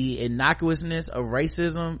the innocuousness of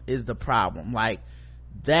racism is the problem. Like,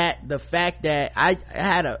 that, the fact that I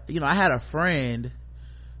had a friend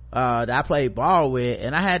that I played ball with,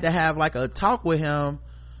 and I had to have like a talk with him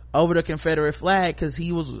over the Confederate flag because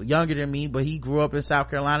he was younger than me, but he grew up in South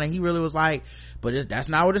Carolina, and he really was like, but that's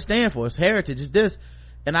not what it stands for, it's heritage, it's this.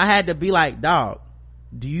 And I had to be like, dog,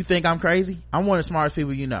 do you think I'm crazy? I'm one of the smartest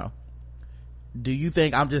people you know. Do you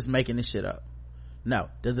think I'm just making this shit up? No.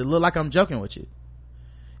 Does it look like I'm joking with you?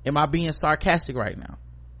 Am I being sarcastic right now?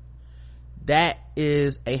 That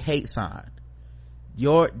is a hate sign.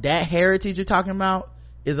 That heritage you're talking about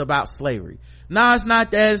is about slavery. No, it's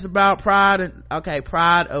not that. It's about pride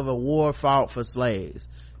of a war fought for slaves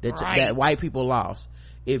that white people lost.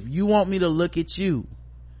 If you want me to look at you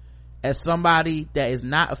as somebody that is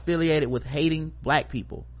not affiliated with hating black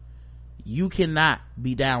people, you cannot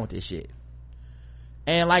be down with this shit.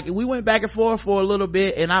 And like, we went back and forth for a little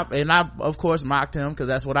bit, and I of course mocked him because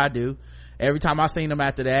that's what I do. Every time I seen him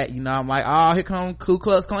after that, I'm like, oh, here come Ku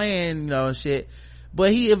Klux Klan, and shit.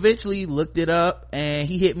 But he eventually looked it up, and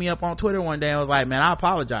he hit me up on Twitter one day and was like, man, I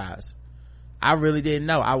apologize, I really didn't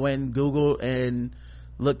know. I went and Googled and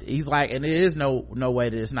looked. He's like, and there is no way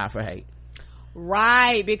that it's not for hate.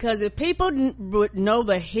 Right, because if people would know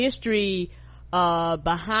the history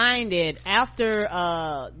behind it,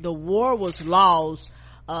 after the war was lost,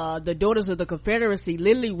 the Daughters of the Confederacy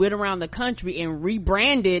literally went around the country and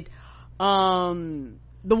rebranded the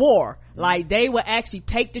war. Like, they would actually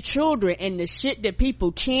take the children, and the shit that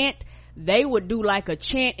people chant, they would do like a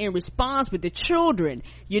chant in response with the children.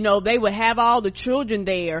 They would have all the children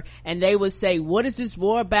there, and they would say, what is this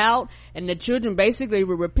war about? And the children basically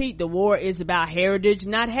would repeat, the war is about heritage,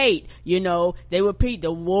 not hate. They would repeat,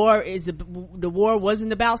 the war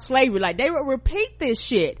wasn't about slavery. Like, they would repeat this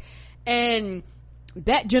shit, and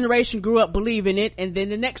that generation grew up believing it, and then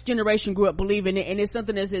the next generation grew up believing it, and it's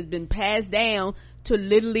something that has been passed down to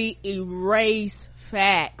literally erase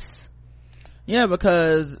facts. Yeah,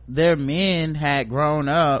 because their men had grown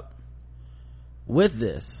up with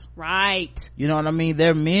this. Right. You know what I mean?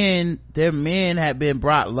 Their men had been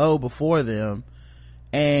brought low before them.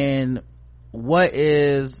 And what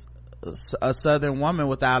is a Southern woman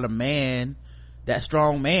without a man, that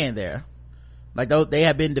strong man there? Like, they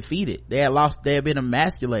had been defeated. They had been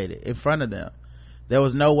emasculated in front of them. There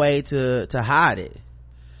was no way to hide it.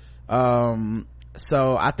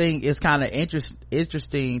 So I think it's kind of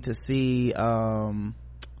interesting to see to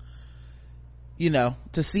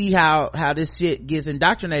see how this shit gets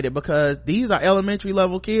indoctrinated, because these are elementary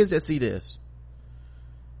level kids that see this.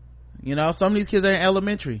 You know, some of these kids are in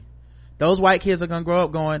elementary. Those white kids are gonna grow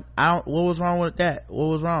up going, what was wrong with that? What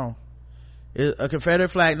was wrong? Is a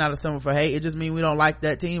Confederate flag not a symbol for hate? It just means we don't like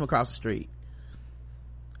that team across the street.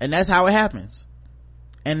 And that's how it happens.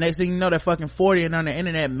 And next thing you know, they're fucking 40 and on the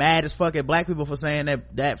internet mad as fuck at black people for saying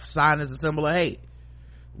that sign is a symbol of hate.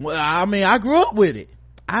 Well, I mean, I grew up with it.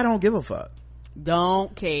 I don't give a fuck.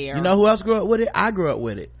 Don't care. You know who else grew up with it? I grew up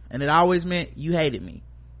with it. And it always meant you hated me.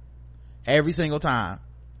 Every single time.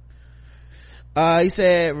 He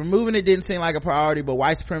said removing it didn't seem like a priority, but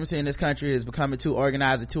white supremacy in this country is becoming too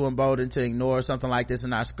organized and too emboldened to ignore something like this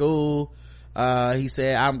in our school. He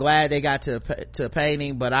said, I'm glad they got to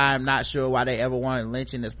painting, but I'm not sure why they ever wanted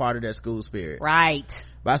lynching as part of their school spirit. Right.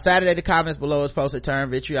 By Saturday, the comments below his post had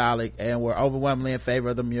turned vitriolic and were overwhelmingly in favor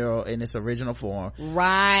of the mural in its original form.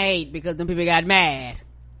 Right, because them people got mad.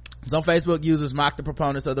 Some Facebook users mocked the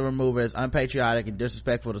proponents of the removal as unpatriotic and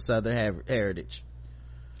disrespectful to Southern heritage.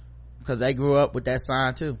 Because they grew up with that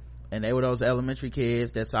sign too. And they were those elementary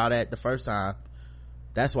kids that saw that the first time.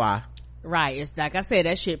 That's why. Right. It's like I said,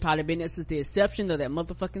 that shit probably been there since the inception of that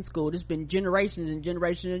motherfucking school. There's been generations and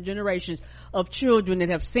generations and generations of children that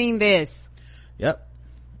have seen this. Yep.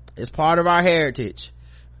 It's part of our heritage.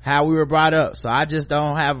 How we were brought up. So I just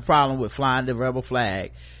don't have a problem with flying the rebel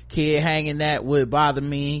flag. Kid hanging that would bother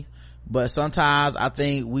me. But sometimes I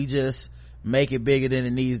think we just make it bigger than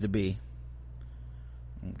it needs to be.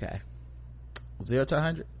 Okay. 0 to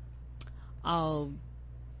 100?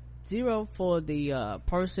 0 for the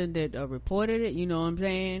person that reported it, you know what I'm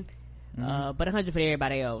saying? But 100 for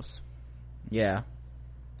everybody else. Yeah.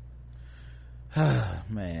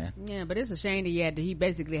 Man. Yeah, but it's a shame that he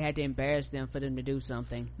basically had to embarrass them for them to do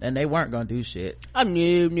something. And they weren't gonna do shit.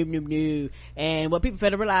 No. And what people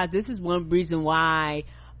fail to realize, this is one reason why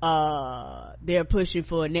they're pushing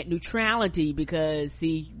for net neutrality, because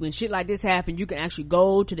see, when shit like this happen, you can actually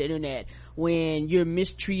go to the internet. When you're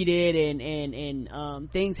mistreated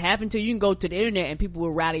and things happen to you, you can go to the internet and people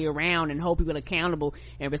will rally around and hold people accountable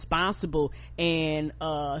and responsible and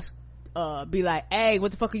be like, hey,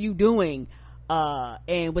 what the fuck are you doing?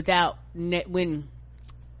 And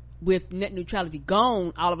with net neutrality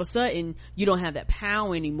gone, all of a sudden you don't have that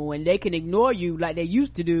power anymore, and they can ignore you like they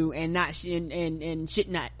used to do and not and shit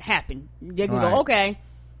not happen. They can go, okay,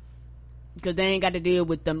 because they ain't got to deal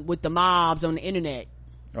with the mobs on the internet.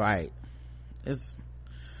 Right. It's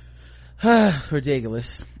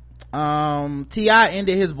ridiculous. T.I.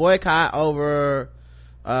 ended his boycott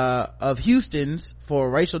of Houston's for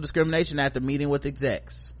racial discrimination at the meeting with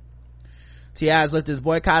execs. T.I. has lifted his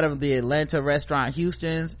boycott of the Atlanta restaurant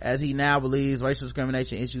Houston's as he now believes racial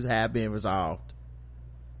discrimination issues have been resolved.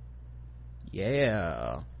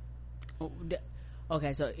 Yeah.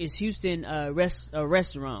 Okay, so is Houston a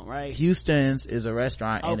restaurant, right? Houston's is a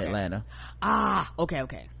restaurant in Atlanta.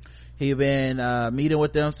 Okay. He's been meeting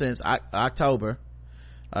with them since October.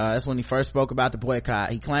 That's when he first spoke about the boycott.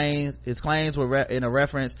 His claims were in a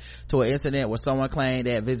reference to an incident where someone claimed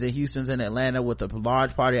they had visited Houston's in Atlanta with a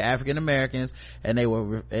large party of African Americans, and they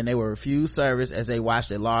were refused service as they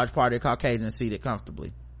watched a large party of Caucasians seated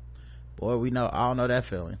comfortably. Boy, all know that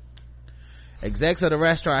feeling. Execs of the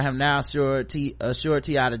restaurant have now assured T.I.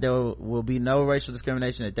 that there will be no racial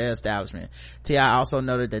discrimination at their establishment. T.I. also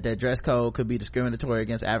noted that their dress code could be discriminatory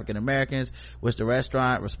against African Americans, which the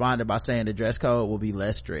restaurant responded by saying the dress code will be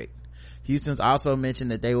less strict. Houston's also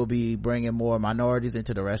mentioned that they will be bringing more minorities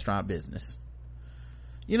into the restaurant business.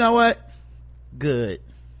 You know what? Good.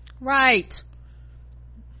 Right.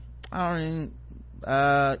 Yeah,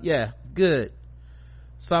 good.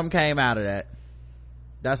 Something came out of that.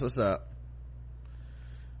 That's what's up.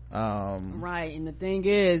 Right, and the thing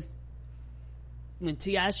is, when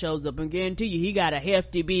T.I. shows up, and guarantee you he got a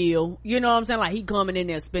hefty bill, you know what I'm saying, like he coming in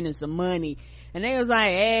there spending some money, and they was like,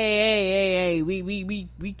 hey,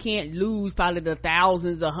 we can't lose probably the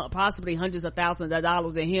thousands or possibly hundreds of thousands of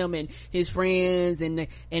dollars that him and his friends and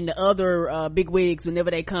the other big wigs,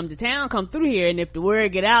 whenever they come to town, come through here, and if the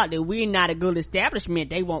word get out that we're not a good establishment,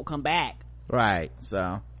 they won't come back. Right.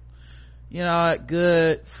 So, you know,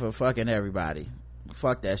 good for fucking everybody.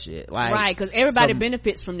 Fuck that shit. Like, right, because everybody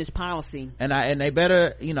benefits from this policy, and they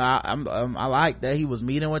better, you know, I like that he was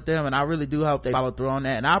meeting with them, and I really do hope they follow through on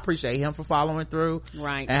that, and I appreciate him for following through,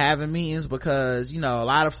 right, and having meetings, because, you know, a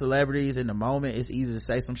lot of celebrities in the moment, it's easy to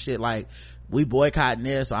say some shit like, we boycotting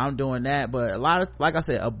this, or I'm doing that, but a lot of, like I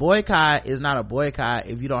said, a boycott is not a boycott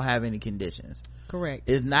if you don't have any conditions. Correct.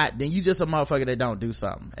 It's not, then you just a motherfucker that don't do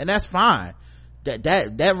something, and that's fine.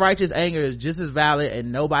 That righteous anger is just as valid,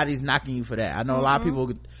 and nobody's knocking you for that. I know a lot of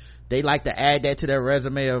people they like to add that to their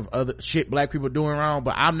resume of other shit black people doing wrong,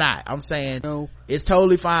 but I'm not. I'm saying it's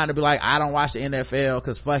totally fine to be like, I don't watch the NFL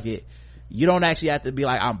because fuck it. You don't actually have to be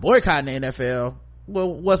like, I'm boycotting the NFL.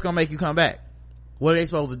 Well, what's gonna make you come back? What are they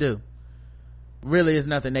supposed to do? Really, it's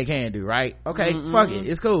nothing they can do, right? Okay, fuck it,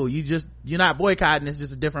 it's cool. You're not boycotting, it's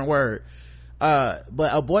just a different word. But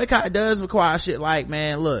a boycott does require shit like,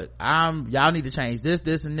 man, look, y'all need to change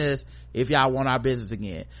this and this if y'all want our business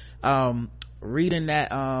again. Reading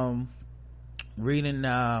what's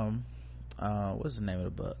the name of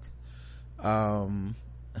the book? Why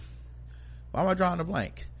am I drawing a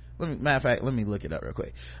blank? Matter of fact, let me look it up real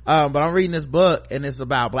quick. But I'm reading this book and it's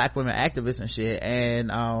about black women activists and shit.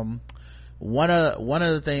 And, one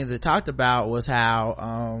of the things it talked about was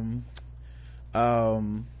how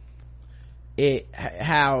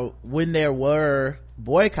when there were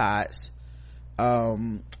boycotts,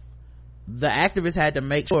 the activists had to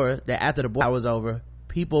make sure that after the boycott was over,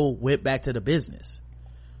 people went back to the business,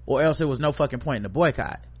 or else there was no fucking point in the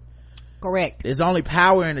boycott. Correct. There's only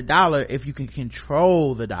power in the dollar if you can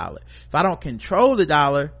control the dollar. If I don't control the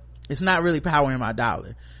dollar, it's not really power in my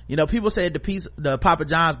dollar. You know, people said the Papa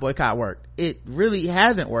John's boycott worked. It really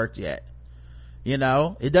hasn't worked yet. You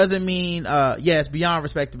know, it doesn't mean yes, Beyond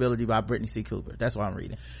Respectability by Brittany C. Cooper. That's what I'm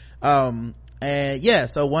reading. And yeah,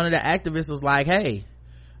 so one of the activists was like, hey,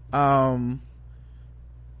 after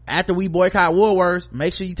we boycott Woolworths,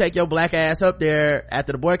 make sure you take your black ass up there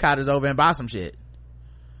after the boycott is over and buy some shit,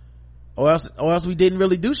 or else we didn't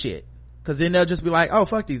really do shit, because then they'll just be like, oh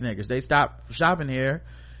fuck these niggas, they stopped shopping here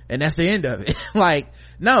and that's the end of it. Like,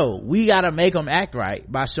 no, we gotta make them act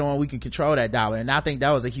right by showing we can control that dollar. And I think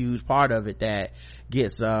that was a huge part of it that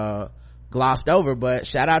gets glossed over. But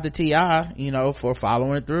shout out to T.I., you know, for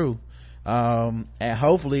following through and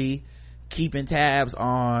hopefully keeping tabs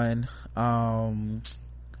on them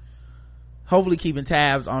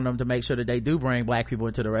to make sure that they do bring black people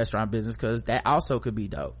into the restaurant business, because that also could be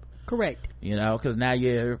dope. Correct. You know, because now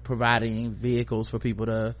you're providing vehicles for people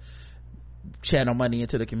to channel money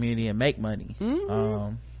into the community and make money,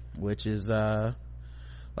 which is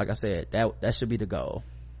like I said, that should be the goal.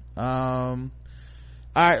 All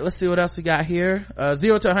right, let's see what else we got here.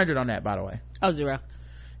 0 to 100 on that, by the way. Oh, 0.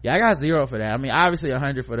 Yeah, I got 0 for that. I mean, obviously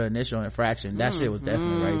 100 for the initial infraction. That shit was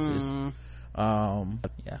definitely racist.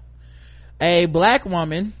 Yeah. A black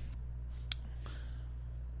woman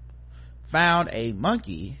found a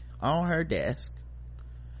monkey on her desk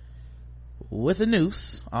with a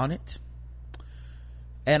noose on it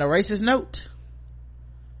and a racist note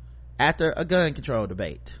after a gun control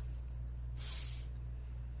debate.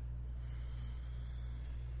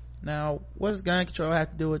 Now, what does gun control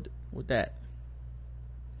have to do with that?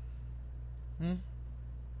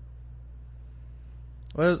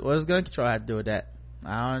 What does gun control have to do with that?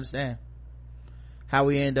 I don't understand how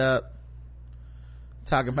we end up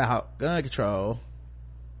talking about gun control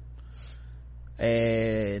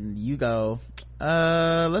and you go,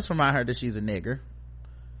 let's remind her that she's a nigger.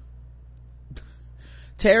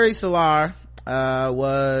 Terry Solar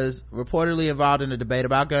was reportedly involved in a debate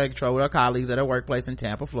about gun control with her colleagues at her workplace in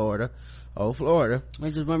Tampa, Florida. Florida.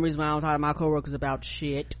 Which is one reason why I don't talk to my coworkers about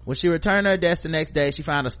shit. When she returned to her desk the next day, she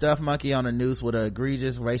found a stuffed monkey on a noose with an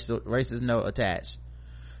egregious racist note attached.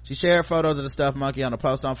 She shared photos of the stuffed monkey on a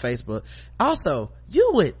post on Facebook. Also,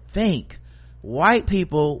 you would think white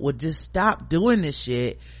people would just stop doing this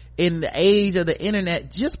shit in the age of the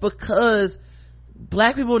internet, just because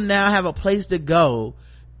black people now have a place to go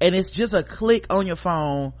and it's just a click on your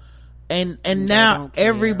phone, and now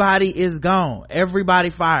everybody is gone, everybody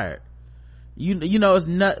fired. You know, it's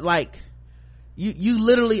not like you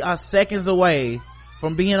literally are seconds away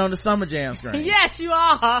from being on the Summer Jam screen. Yes, you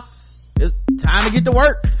are. It's time to get to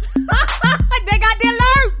work. They got the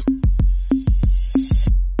alert.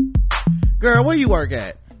 Girl, where you work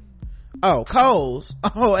at? Oh, Kohl's.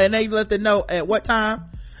 Oh, and they left a note at what time?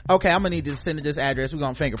 Okay, I'm gonna need to send it this address. We're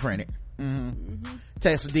gonna fingerprint it.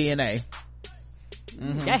 Test for DNA.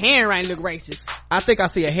 That handwriting look racist. I think I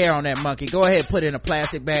see a hair on that monkey. Go ahead, put it in a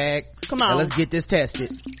plastic bag. Come on, let's get this tested.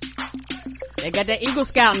 They got that Eagle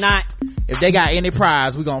Scout knot. If they got any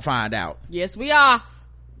prize, we're gonna find out. Yes, we are.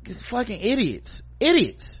 Fucking idiots.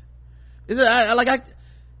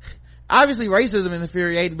 Obviously racism is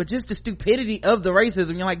infuriating, but just the stupidity of the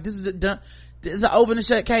racism. You're like, this is an open and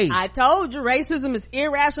shut case. I told you racism is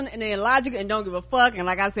irrational and illogical and don't give a fuck. And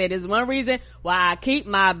like I said, this is one reason why I keep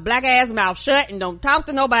my black ass mouth shut and don't talk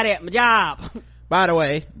to nobody at my job. By the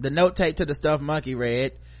way, the note taped to the stuffed monkey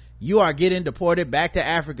read, "You are getting deported back to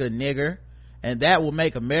Africa, nigger, and that will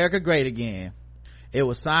make America great again." It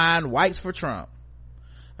was signed Whites for Trump.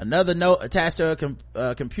 Another note attached to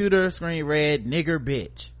a computer screen read, "Nigger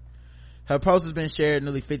bitch." Her post has been shared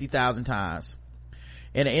nearly 50,000 times.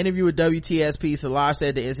 In an interview with WTSP, Solange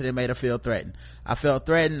said the incident made her feel threatened. I felt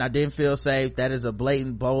threatened. I didn't feel safe. That is a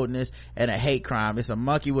blatant boldness and a hate crime. It's a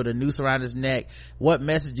monkey with a noose around his neck. What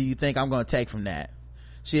message do you think I'm going to take from that?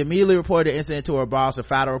 She immediately reported the incident to her boss and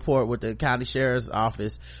filed a report with the county sheriff's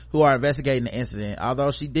office, who are investigating the incident.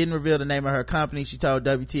 Although she didn't reveal the name of her company, she told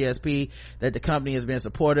WTSP that the company has been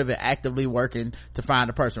supportive and actively working to find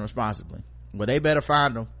the person responsible. Well, they better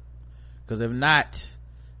find them, because if not,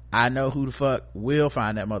 I know who the fuck will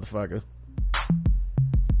find that motherfucker.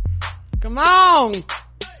 Come on.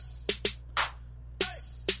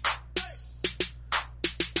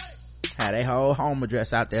 Had a whole home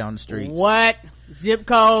address out there on the streets. What? Zip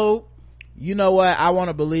code? You know what? I want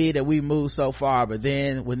to believe that we moved so far, but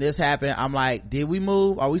then when this happened, I'm like, did we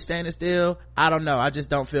move? Are we standing still? I don't know. I just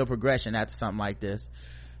don't feel progression after something like this.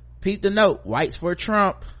 Peep the note. Whites for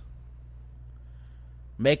Trump.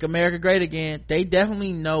 Make America great again. They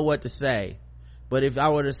definitely know what to say. But if I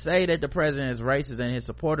were to say that the president is racist and his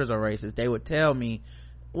supporters are racist, they would tell me,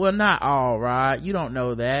 well, not all, Rod. You don't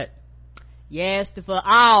know that. Yes, for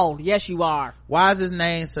all. Yes, you are. Why is his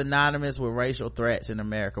name synonymous with racial threats in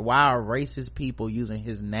America? Why are racist people using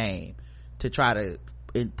his name to try to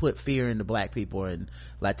put fear into black people and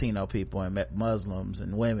Latino people and Muslims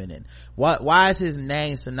and women? And why is his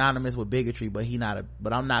name synonymous with bigotry, but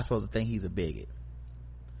I'm not supposed to think he's a bigot?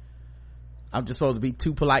 I'm just supposed to be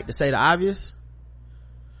too polite to say the obvious?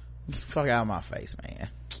 Fuck out of my face, man.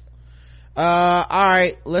 All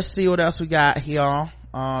right, let's see what else we got here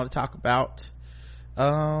to talk about.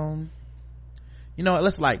 You know what,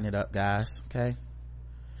 let's lighten it up, guys. Okay,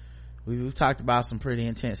 we've talked about some pretty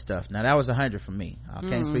intense stuff. Now that was 100 for me. I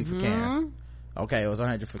can't speak for Karen. Okay, it was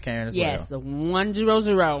 100 for Karen as well. Yes,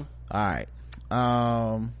 100. All right.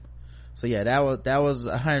 So yeah, that was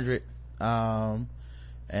 100.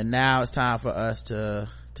 And now it's time for us to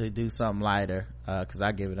do something lighter, because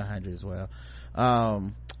I give it 100 as well.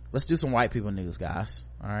 Let's do some white people news, guys.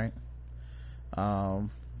 All right.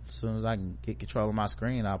 As soon as I can get control of my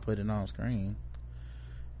screen, I'll put it on screen.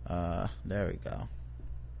 There we go.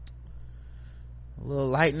 A little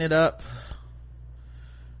lighten it up.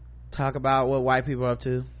 Talk about what white people are up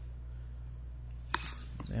to.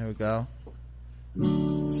 There we go.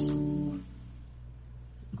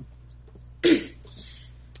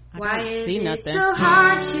 Why is it so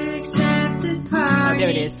hard to accept the party? Oh, there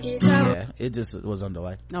it is. Yeah, it just was on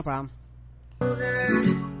delay. No problem. You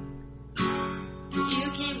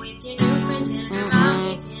came with your new friends and her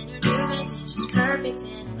outfits and her new vintage is perfect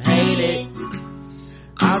and I hate it.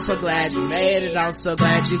 I'm so glad you made it. I'm so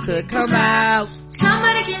glad you could come out.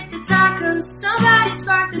 Somebody get the tacos. Somebody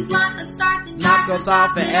spark the blunt. Let's start the knock us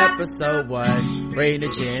off in episode 1. Bring the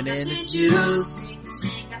gin and the juice. Bring the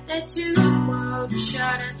sing, got that too. Whoa, shut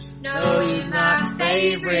up. No, you're my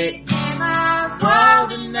favorite. Am I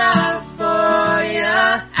wild enough for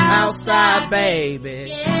ya? Outside, baby.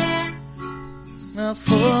 Yeah. Enough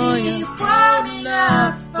for you. Wild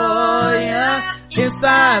enough for ya.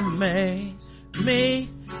 Inside me. Me.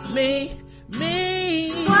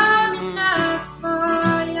 Wild enough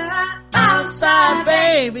for ya. Outside,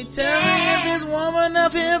 baby. Tell me if it's warm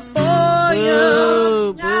enough here for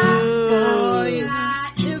you. For you.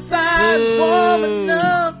 Inside, warm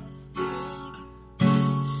enough.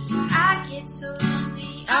 I get so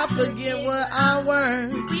lonely. I forget what I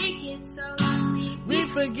word. We get so lonely. We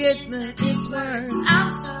forget that these words. I'm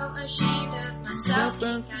so ashamed of myself.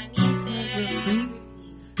 Think I need therapy.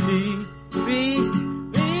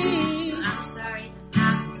 I'm sorry I'm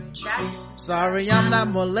not more attractive. Sorry I'm not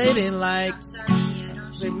more ladylike. I'm sorry I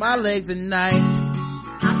don't shake my legs at night.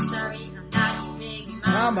 I'm sorry I'm not your big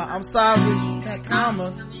mama. I'm sorry that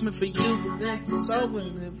comma for you acting so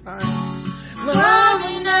fine. Love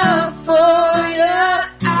enough for you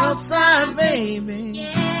outside, baby.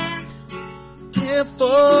 Yeah. Here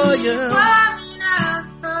for you. Love enough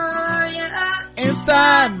for you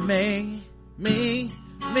inside me.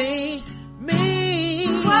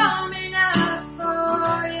 Warm enough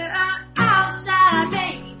for you outside,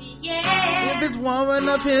 baby, yeah. If it's warm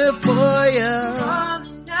enough here for you. Warm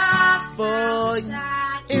enough for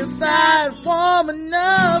outside. Inside, warm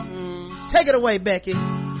enough. Take it away, Becky.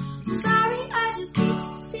 Sorry, I just need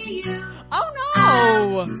to see you. Oh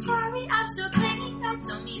no. Sorry, I'm so clingy. I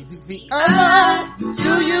don't mean to be alone.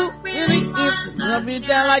 Do you really love me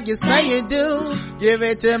down like you say you do? Give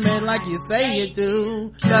it to me like you say you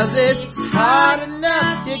do. 'Cause it's hard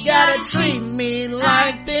enough. You gotta treat me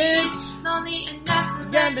like this. Lonely enough to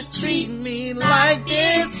gotta treat me like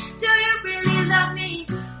this. Do you really love me?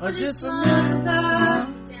 Or just remember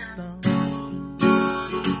down.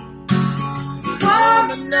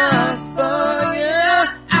 Warm enough for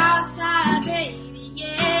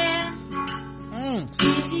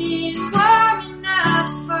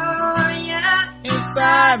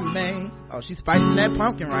she's spicing that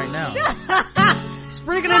pumpkin right now.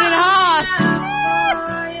 Sprinkling it hard.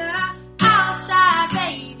 Outside,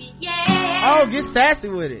 baby, yeah. Oh, get sassy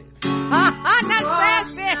with it. Not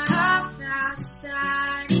sassy.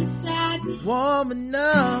 Outside, inside, Warm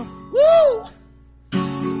enough. Woo!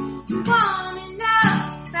 warm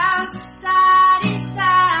enough. Outside,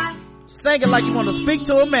 inside. Sing it like you want to speak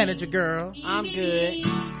to a manager, girl. I'm good.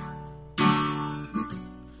 I'm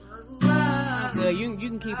good. You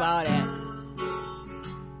can keep all that.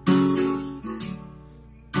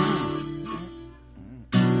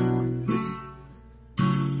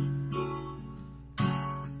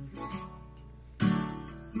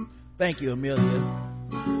 Thank you, Amelia.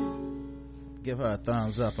 Give her a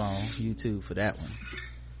thumbs up on YouTube for that one.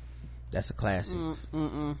 That's a classic.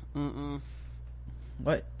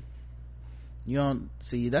 What? You don't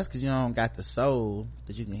see, that's because you don't got the soul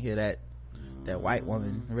that you can hear that white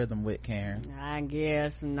woman rhythm with, Karen. I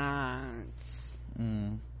guess not.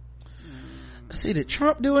 See, did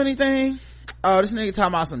Trump do anything? Oh, this nigga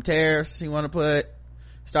talking about some tariffs. He want to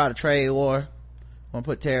start a trade war. Want to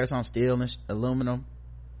put tariffs on steel and aluminum.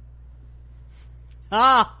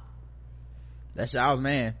 That's y'all's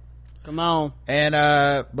man. Come on. And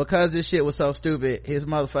because this shit was so stupid, his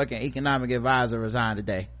motherfucking economic advisor resigned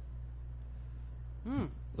today.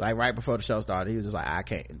 Like right before the show started, he was just like, I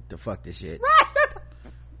can't fuck this shit. Right.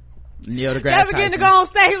 Neil deGrasse Tyson. Beginning to go on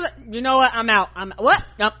stage, like, you know what, I'm out. What?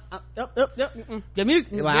 The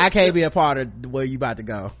music. Like, I can't be a part of where you about to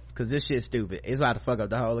go, because this shit's stupid. It's about to fuck up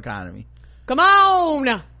the whole economy. Come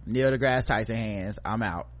on. Neil deGrasse Tyson hands, I'm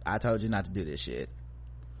out. I told you not to do this shit.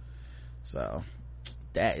 So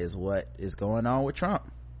that is what is going on with Trump.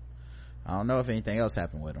 I don't know if anything else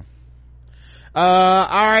happened with him. All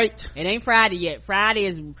right, it ain't Friday yet.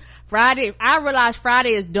 Friday. I realize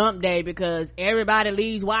Friday is dump day because everybody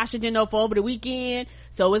leaves Washington for over the weekend,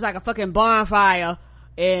 so it's like a fucking bonfire,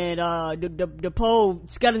 and the poor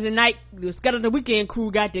skeleton weekend crew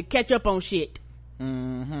got to catch up on shit.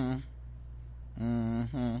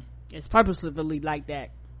 It's purposefully like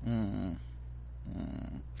that. All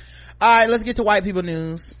right, let's get to white people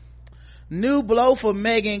news. New blow for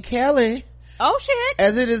Megyn Kelly. Oh shit.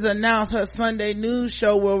 As it is announced, her Sunday news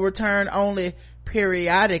show will return only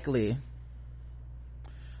periodically.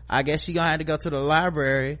 I guess she gonna have to go to the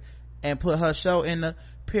library and put her show in the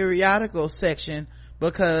periodical section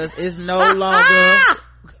because it's no longer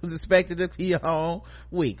expected to be on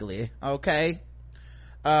weekly. Okay.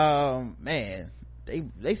 Man,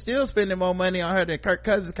 they still spending more money on her than Kirk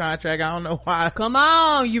Cousins' contract. I don't know why. Come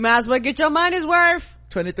on, you might as well get your money's worth.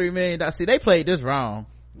 $23 million. See, they played this wrong.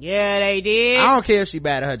 Yeah, they did. I don't care if she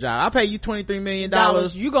bad at her job. I'll pay you $23 million.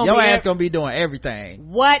 Your ass gonna be doing everything.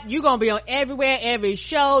 What? You gonna be on everywhere, every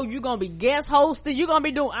show. You gonna be guest hosting. You gonna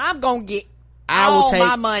be doing, I'm gonna get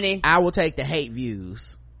my money. I will take the hate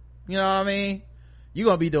views. You know what I mean? You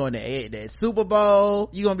gonna be doing the Super Bowl.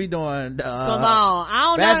 You gonna be doing the come on, I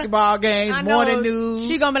don't basketball games, morning news.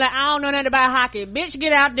 She gonna be like, I don't know nothing about hockey. Bitch,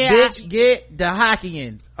 get out there. Bitch, get the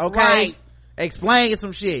hockeying. Okay? Right. Explain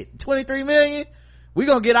some shit. 23 million? We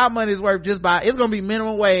gonna get our money's worth just by, it's gonna be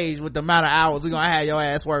minimum wage with the amount of hours we gonna have your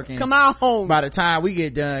ass working. Come on. By the time we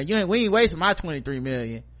get done, we ain't wasting my 23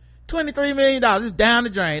 million. $23 million, it's down the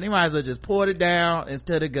drain. They might as well just pour it down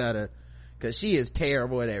into the gutter. Cause she is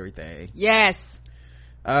terrible at everything. Yes.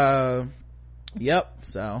 Yep.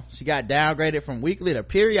 So she got downgraded from weekly to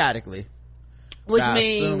periodically. Which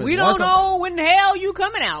means we don't know when the hell you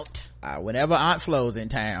coming out. Whenever Aunt Flo's in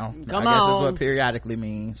town. Come I guess on. that's what periodically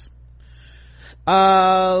means.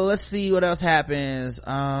 Let's see what else happens.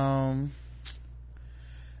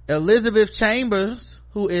 Elizabeth Chambers,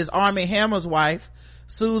 who is Armie Hammer's wife,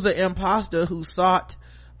 sues an imposter who sought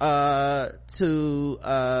to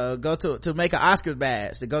make an Oscars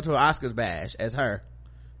badge, to go to an Oscars badge as her,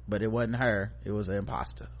 but it wasn't her, it was an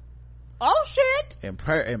imposter. Oh shit.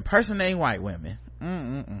 Impersonating white women.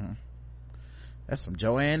 That's some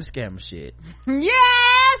Joanne the Scammer shit.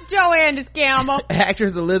 Yes, Joanne the Scammer.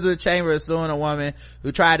 Actress Elizabeth Chambers is suing a woman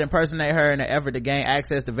who tried to impersonate her in an effort to gain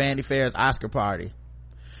access to Vanity Fair's Oscar party.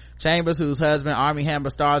 Chambers, whose husband Armie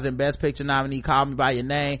Hammer stars in Best Picture nominee Call Me By Your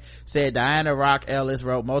Name, said Diana Rock Ellis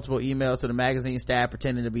wrote multiple emails to the magazine staff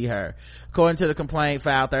pretending to be her. According to the complaint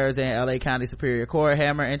filed Thursday in LA County Superior Court,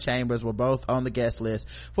 Hammer and Chambers were both on the guest list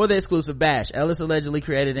for the exclusive bash. Ellis allegedly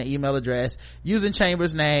created an email address using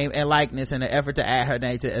Chambers' name and likeness in an effort to add her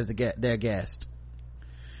name as their guest.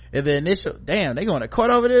 In the initial, damn, they going to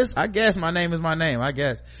court over this? I guess my name is my name, I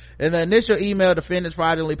guess. In the initial email, defendants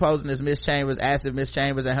fraudulently posing as Miss Chambers asked if Miss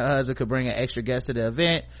Chambers and her husband could bring an extra guest to the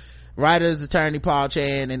event. Writer's attorney Paul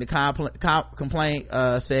Chan in the complaint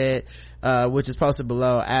said, which is posted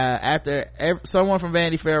below, after someone from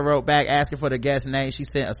Vanity Fair wrote back asking for the guest's name, she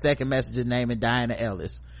sent a second message naming Diana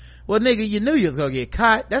Ellis. Well, nigga, you knew you was gonna get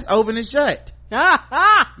caught. That's open and shut.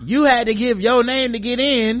 You had to give your name to get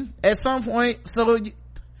in at some point, so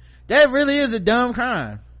that really is a dumb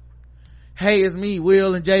crime. Hey, it's me,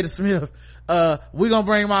 Will and Jada Smith. We gonna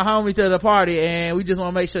bring my homie to the party and we just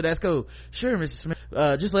want to make sure that's cool. Sure, Mr. Smith.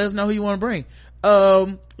 Just let us know who you want to bring.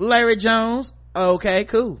 Larry Jones. Okay,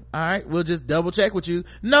 cool. All right, we'll just double check with you.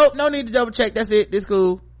 Nope, no need to double check. That's it. This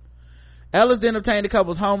cool. Ellis then obtained the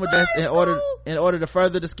couple's home address in order to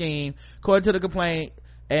further the scheme, according to the complaint,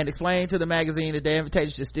 and explained to the magazine that their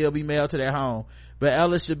invitation should still be mailed to their home, but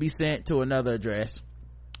Ellis should be sent to another address.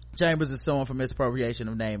 Chambers is suing for misappropriation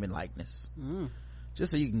of name and likeness.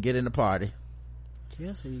 Just so you can get in the party.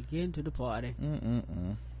 Just so you get into the party.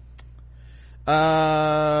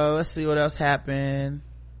 Let's see what else happened.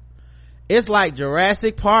 It's like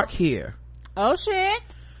Jurassic Park here. Oh shit.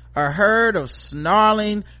 A herd of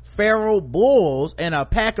snarling feral bulls and a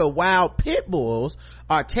pack of wild pit bulls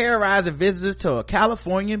are terrorizing visitors to a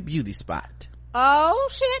Californian beauty spot. Oh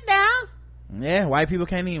shit now. Yeah, white people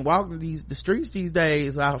can't even walk the streets these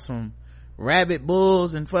days without some rabid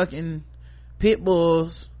bulls and fucking pit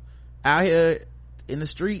bulls out here in the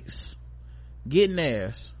streets getting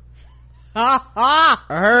theirs. A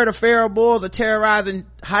herd of feral bulls are terrorizing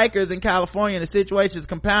hikers in California, and the situation is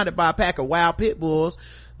compounded by a pack of wild pit bulls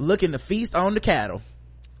looking to feast on the cattle.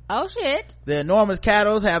 Oh shit. The enormous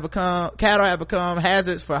cattle have become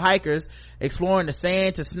hazards for hikers exploring the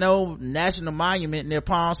Sand to Snow National Monument near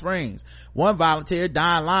Palm Springs. One volunteer,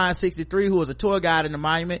 Don Lyons, 63, who was a tour guide in the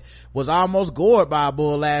monument, was almost gored by a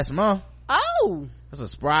bull last month. Oh, that's a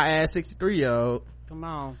spry ass 63-year-old. Come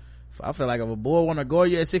on. I feel like if a bull want to gore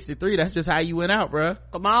you at 63, that's just how you went out, bruh.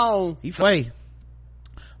 Come on. He play.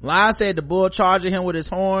 Lyons said the bull charged him with his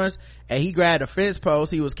horns, and he grabbed a fence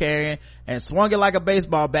post he was carrying and swung it like a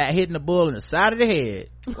baseball bat, hitting the bull in the side of the head.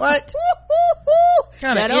 What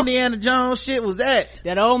kind of Indiana Jones shit was that?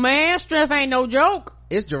 That old man's strength ain't no joke.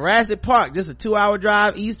 It's Jurassic Park, just a 2-hour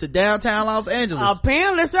drive east of downtown Los Angeles.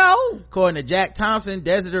 Apparently so. According to Jack Thompson,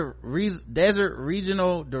 Desert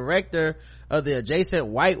Regional Director of the adjacent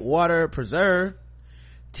Whitewater Preserve.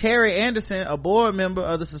 Terry Anderson, a board member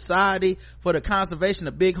of the Society for the Conservation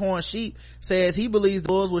of Bighorn Sheep, says he believes the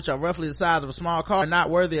bulls, which are roughly the size of a small car, are not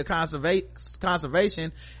worthy of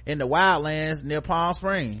conservation in the wildlands near Palm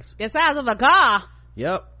Springs. The size of a car.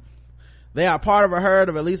 Yep. They are part of a herd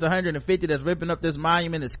of at least 150 that's ripping up this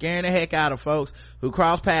monument and scaring the heck out of folks who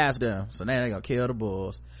cross past them. So now they're gonna kill the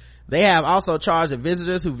bulls. They have also charged the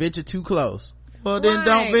visitors who venture too close. Well, then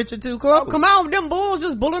don't venture too close. Oh, come on, them bulls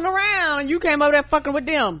just bulling around and you came over there fucking with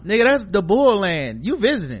them. Nigga, that's the bull land. You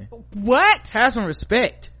visiting. What? Have some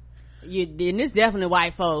respect. And it's definitely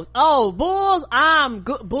white folks. Oh, bulls, I'm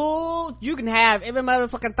good. Bulls, you can have every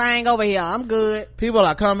motherfucking thing over here. I'm good. People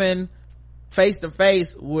are coming face to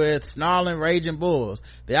face with snarling, raging bulls.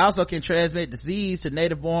 They also can transmit disease to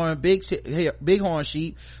native-born bighorn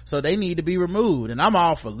sheep, so they need to be removed. And I'm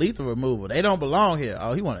all for lethal removal. They don't belong here.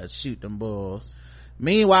 Oh, he want to shoot them bulls.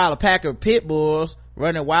 Meanwhile, a pack of pit bulls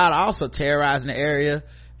running wild are also terrorizing the area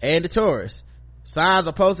and the tourists. Signs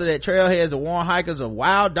are posted at trailheads to warn hikers of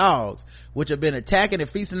wild dogs, which have been attacking and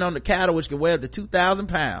feasting on the cattle, which can weigh up to 2,000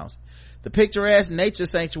 pounds. The picturesque nature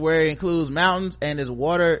sanctuary includes mountains and is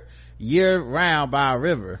watered year-round by a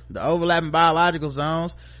river. The overlapping biological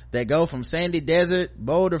zones that go from sandy desert,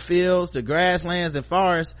 boulder fields to grasslands and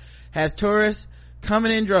forests has tourists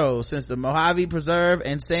coming in droves since the Mojave Preserve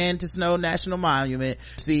and Sand to Snow National Monument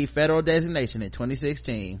received federal designation in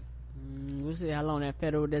 2016. We'll see how long that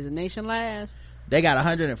federal designation lasts. They got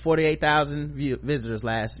 148,000 visitors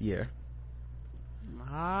last year.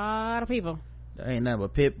 A lot of people. There ain't nothing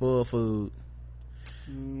but pit bull food.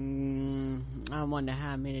 I wonder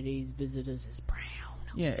how many of these visitors is brown.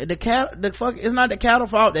 Yeah, it's not the cattle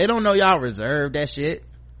fault. They don't know y'all reserved that shit.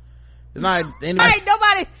 It's not anybody. Hey,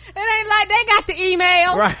 nobody, it ain't like they got the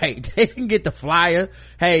email. Right. They didn't get the flyer.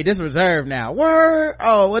 Hey, this reserved now. Word.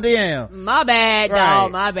 Oh, well damn. My bad, right.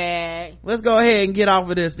 dog. My bad. Let's go ahead and get off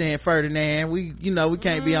of this then, Ferdinand. We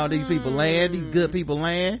can't be on these people land, these good people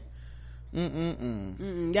land.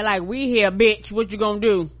 They're like, we here, bitch. What you gonna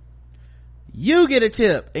do? You get a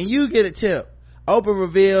tip and you get a tip. Oprah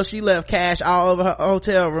revealed she left cash all over her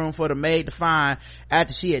hotel room for the maid to find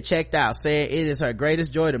after she had checked out, saying it is her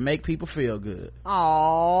greatest joy to make people feel good.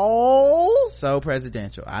 Oh, so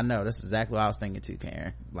presidential. I know, that's exactly what I was thinking too,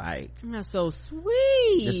 Karen. Like, that's so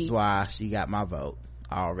sweet. This is why she got my vote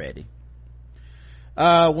already.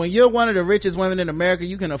 When you're one of the richest women in America,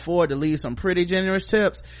 you can afford to leave some pretty generous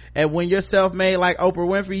tips. And when you're self-made like Oprah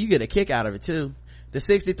Winfrey, you get a kick out of it too. The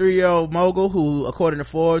 63-year-old mogul, who according to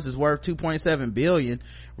Forbes is worth $2.7 billion,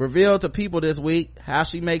 revealed to people this week how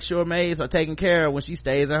she makes sure maids are taken care of when she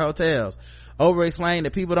stays in hotels. Oprah explained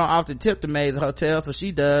that people don't often tip the maids at hotels, so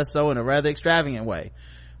she does so in a rather extravagant way.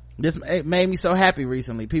 This made me so happy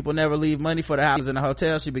recently. People never leave money for the house in a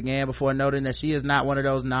hotel, she began, before noting that she is not one of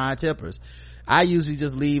those non-tippers. I usually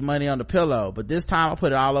just leave money on the pillow, but this time I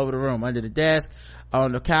put it all over the room, under the desk,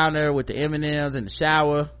 on the counter with the M&Ms, in the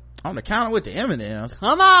shower. On the counter with the M&Ms.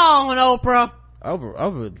 Come on, Oprah.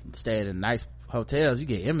 Oprah stayed in nice hotels. You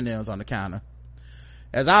get M&Ms on the counter.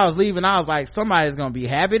 As I was leaving, I was like, somebody's gonna be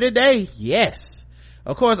happy today. Yes.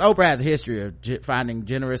 Of course, Oprah has a history of finding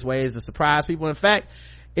generous ways to surprise people. In fact,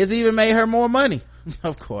 it's even made her more money.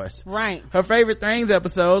 Of course. Right. Her favorite things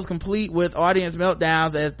episodes, complete with audience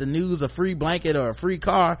meltdowns as the news, a free blanket or a free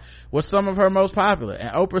car, was some of her most popular.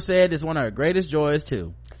 And Oprah said it's one of her greatest joys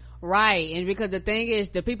too. Right. And because the thing is,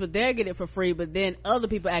 the people there get it for free, but then other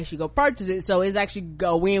people actually go purchase it, so it's actually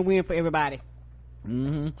a win-win for everybody.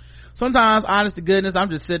 Sometimes, honest to goodness,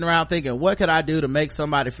 I'm just sitting around thinking, what could I do to make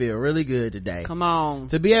somebody feel really good today? Come on.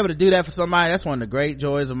 To be able to do that for somebody, that's one of the great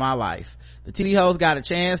joys of my life. The TV host got a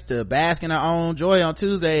chance to bask in her own joy on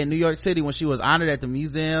Tuesday in New York City when she was honored at the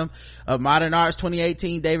Museum of Modern Art's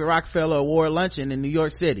 2018 David Rockefeller Award luncheon in New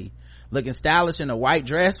York City. Looking stylish in a white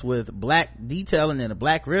dress with black detailing and a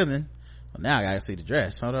black ribbon. Well, now I gotta see the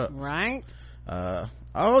dress. Hold up. Right.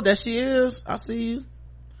 Oh, there she is. I see you.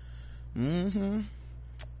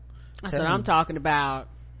 That's what I'm talking about.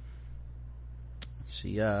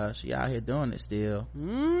 She out here doing it still.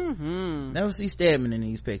 Never see Stedman in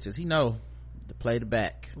these pictures. He know to play the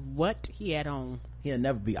back. What he had on. He'll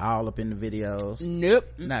never be all up in the videos. Nope.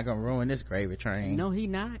 Not gonna ruin this gravy train. No, he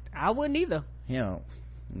not. I wouldn't either. He don't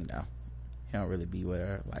really be with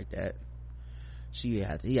her like that. He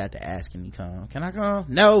had to ask him to come. Can I come?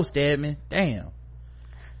 No, Stedman. Damn.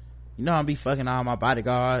 You know I'm be fucking all my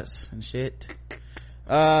bodyguards and shit.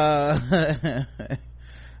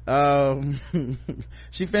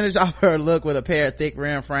 She finished off her look with a pair of thick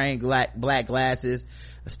rim frame black glasses,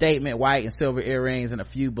 a statement white and silver earrings, and a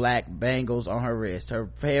few black bangles on her wrist. Her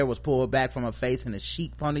hair was pulled back from her face in a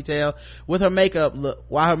chic ponytail while her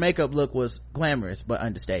makeup look was glamorous but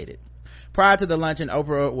understated. Prior to the luncheon,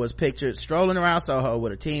 Oprah was pictured strolling around Soho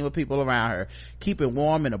with a team of people around her, keeping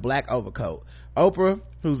warm in a black overcoat. Oprah,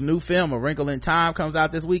 whose new film A Wrinkle in Time comes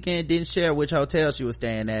out this weekend, didn't share which hotel she was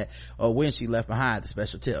staying at or when she left behind the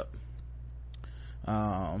special tip.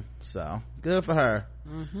 So good for her.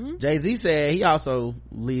 Jay-Z said he also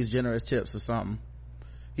leaves generous tips or something.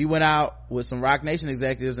 He went out with some Roc Nation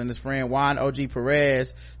executives and his friend Juan O.G.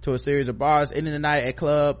 Perez to a series of bars, ending the night at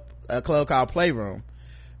a club called Playroom,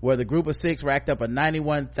 where the group of six racked up a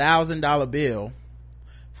 $91,000 bill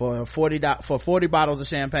for 40 bottles of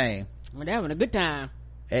champagne. Well, they're having a good time.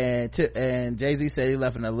 And Jay-Z said he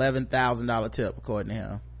left an $11,000 tip, according to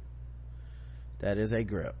him. That is a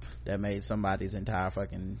grip that made somebody's entire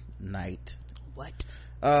fucking night. What?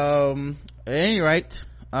 At any rate,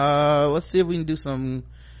 let's see if we can do some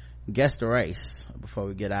guess the race before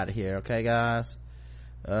we get out of here. Okay, guys?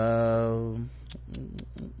 Somebody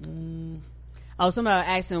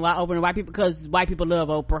asking why Oprah and white people, because white people love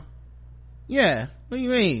Oprah. Yeah. What do you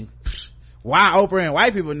mean? Why Oprah and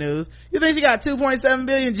white people news? You think she got 2.7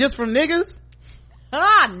 billion just from niggas?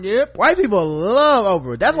 Nope. White people love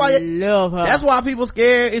Oprah. That's why love her. That's why people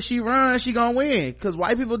scared if she runs, she gonna win. Cause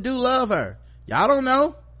white people do love her. Y'all don't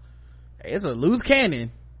know. It's a loose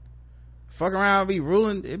cannon. Fuck around, be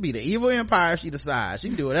ruling. It'd be the evil empire she decides. She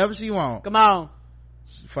can do whatever she want. Come on.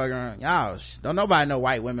 She fuck around. Y'all don't nobody know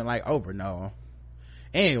white women like Oprah. No.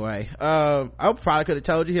 Anyway, Oprah probably could have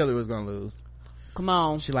told you Hillary was gonna lose. Come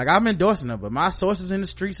on. She's like, I'm endorsing her, but my sources in the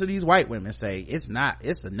streets of these white women say it's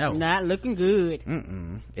a no. Not looking good.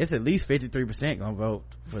 It's at least 53% gonna vote,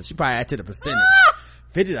 but she probably add to the percentage.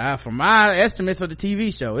 50 from my estimates of the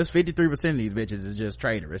TV show, it's 53% of these bitches is just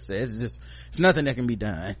traitorous. It's nothing that can be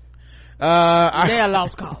done. They're a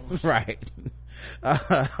lost cause. Right. All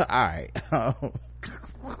right.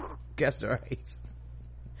 Guess the race.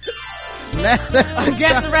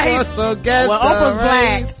 Guess the race. So guess Oprah's the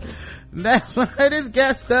race. black. That's right, it's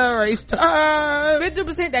guess the race time.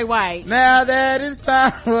 50% they white. Now that it's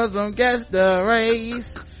time for some guess the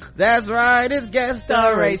race. That's right, it's guess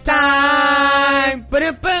the race time.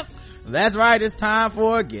 That's right, it's time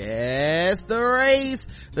for Guess the Race,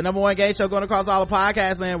 the #1 game show going across all the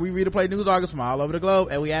podcast land. We read and play news articles from all over the globe,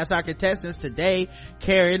 and we ask our contestants today,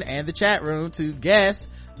 Karen and the chat room, to guess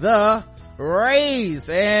the race.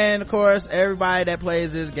 And of course, everybody that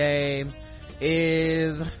plays this game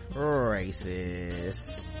is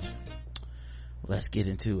racist. Let's get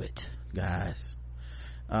into it, guys.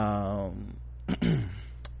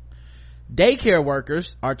 Daycare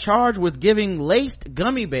workers are charged with giving laced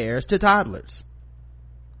gummy bears to toddlers.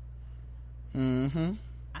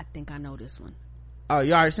 I think I know this one. Oh,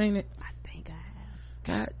 you already seen it? I think I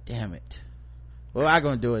have. God damn it. Well, I'm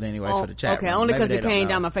gonna do it anyway for the chat. Okay, room. only Maybe because it they came don't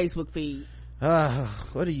down know. my Facebook feed.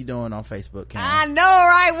 What are you doing on Facebook, Cam? I know,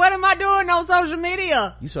 right? What am I doing on social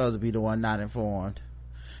media? You supposed to be the one not informed.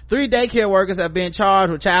 3 daycare workers have been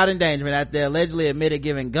charged with child endangerment after they allegedly admitted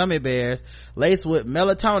giving gummy bears laced with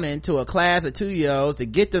melatonin to a class of 2-year-olds to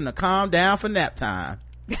get them to calm down for nap time.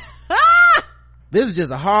 This is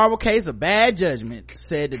just a horrible case of bad judgment,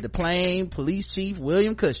 said the DePlain Police Chief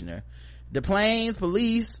William Kushner. DePlain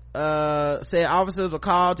Police said officers were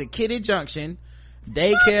called to Kitty Junction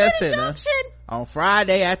Daycare Center on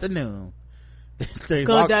Friday afternoon.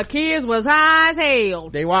 Because the kids was high as hell.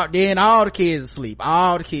 They walked in, all the kids asleep.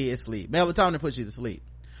 Melatonin puts you to sleep.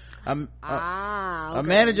 Okay. A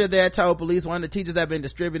manager there told police one of the teachers had been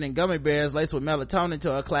distributing gummy bears laced with melatonin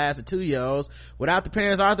to a class of 2-year-olds without the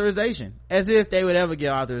parents' authorization, as if they would ever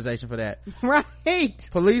get authorization for that. Right.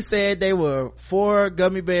 Police said there were 4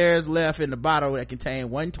 gummy bears left in the bottle that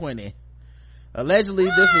contained 120. Allegedly,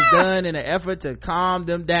 this was done in an effort to calm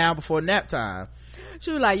them down before nap time.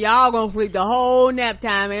 She was like, y'all gonna sleep the whole nap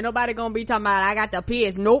time. Ain't nobody gonna be talking about I got the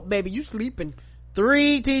piss. Nope, baby, you sleeping.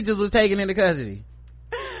 3 teachers was taken into custody.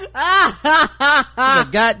 It's a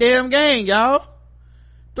goddamn gang, y'all.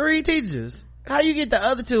 3 teachers. How you get the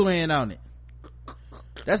other 2 in on it?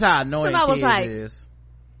 That's how annoying kids is.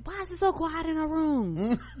 Why is it so quiet in our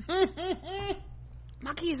room?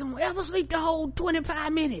 My kids don't ever sleep the whole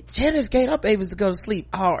 25 minutes. Janice gave her babies to go to sleep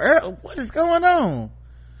all early. What is going on?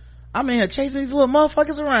 I'm in here chasing these little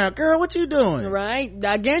motherfuckers around. Girl, what you doing? Right.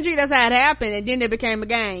 I guarantee that's how it happened, and then they became a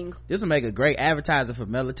gang. This will make a great advertiser for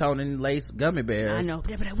melatonin laced gummy bears. I know,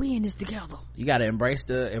 but we in this together. You gotta embrace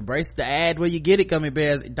the ad where you get it,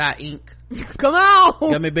 gummibears.inc. Come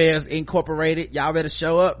on. Gummy Bears Incorporated. Y'all better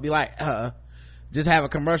show up. Be like, just have a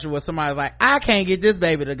commercial where somebody's like, I can't get this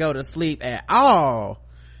baby to go to sleep at all.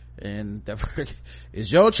 And is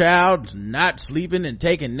your child not sleeping and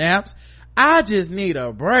taking naps? I just need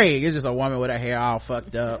a break. It's just a woman with her hair all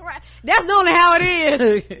fucked up. Right. That's only how it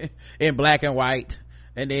is. In black and white.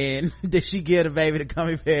 And then did she give the baby the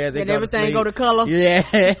gummy bears and everything go to color?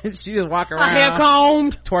 Yeah. She just walk around. Her hair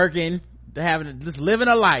combed. Twerking. Just living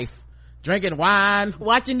a life. Drinking wine.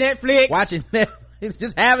 Watching Netflix.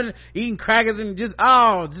 Just eating crackers and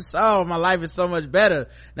my life is so much better.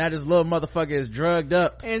 Now this little motherfucker is drugged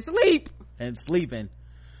up. And sleeping.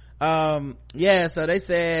 So they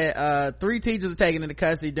said 3 teachers are taken into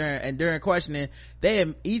custody during questioning they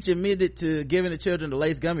each admitted to giving the children the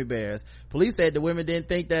laced gummy bears. Police said the women didn't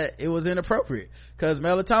think that it was inappropriate because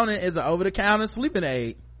melatonin is an over-the-counter sleeping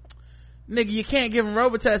aid. Nigga, you can't give them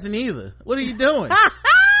Robitussin either. What are you doing?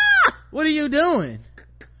 What are you doing?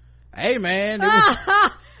 Hey man,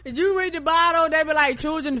 did you read the bottle? They be like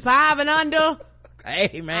children 5 and under.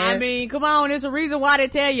 Hey man, I mean, come on, there's a reason why they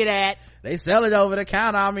tell you that. They sell it over the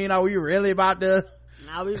counter. I mean, are we really about to?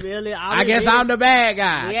 I guess I'm the bad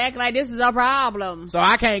guy. We act like this is a problem. So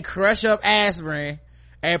I can't crush up aspirin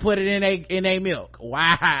and put it in a milk.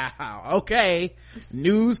 Wow. Okay.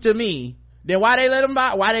 News to me. Then why they let me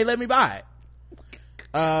buy it?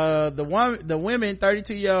 The women,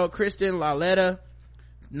 32-year-old Kristen Laletta,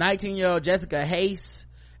 19-year-old Jessica Hayes,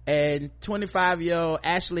 and 25-year-old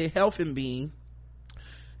Ashley Helfenbein,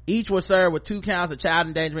 each were served with 2 counts of child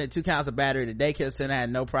endangerment and 2 counts of battery. The daycare center had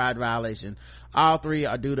no prior violation. All 3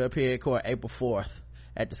 are due to appear in court April 4th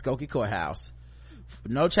at the Skokie Courthouse.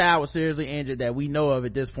 No child was seriously injured that we know of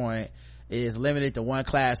at this point. It is limited to 1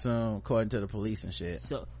 classroom according to the police and shit.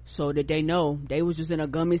 So that they know they was just in a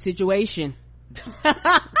gummy situation.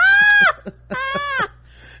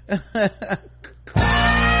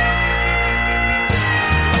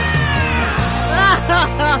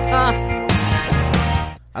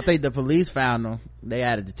 I think the police found them. They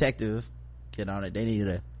had a detective get on it. They needed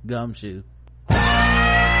a gumshoe.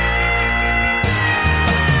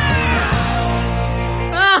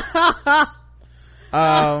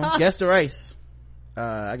 Guess the race.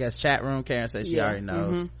 I guess chat room. Karen says she already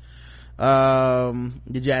knows.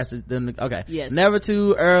 Did you ask them? Okay. Yes. Never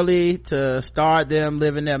too early to start them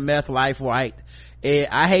living their meth life white.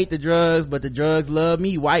 I hate the drugs, but the drugs love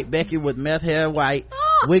me. White Becky with meth hair white.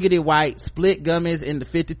 Wiggity white. Split gummies in the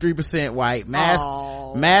 53% white. Mask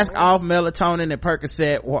off melatonin and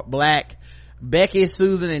Percocet black. Becky,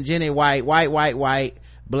 Susan, and Jenny white. White.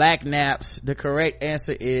 black naps. The correct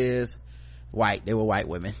answer is white. They were white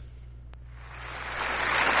women.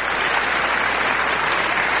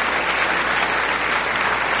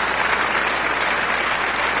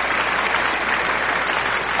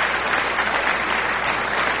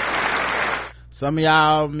 Some of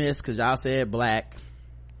y'all missed because y'all said black.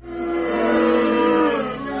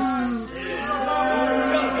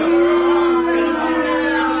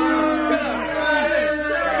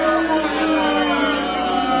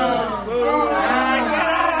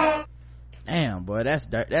 Damn, boy, that's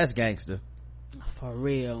gangster. For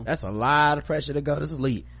real. That's a lot of pressure to go to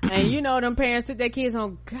sleep. And you know them parents took their kids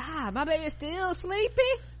on, God, my baby's still sleepy.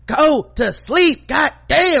 Go to sleep. God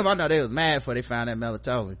damn. I know they was mad before they found that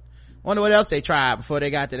melatonin. Wonder what else they tried before they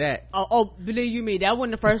got to that. Oh, believe you me, that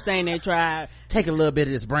wasn't the first thing they tried. Take a little bit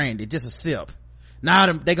of this brandy, just a sip.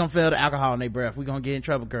 Now they gonna feel the alcohol in their breath. We gonna get in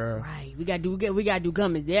trouble, girl. Right. We gotta do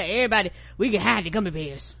gummies. Yeah, everybody, we can hide the gummy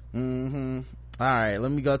bears. All right,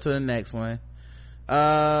 let me go to the next one.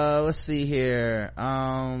 Let's see here. Hold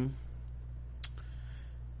on.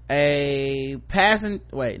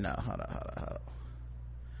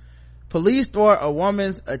 Police thwart a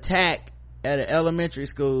woman's attack at an elementary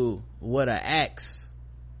school with an axe.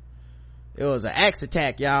 It was an axe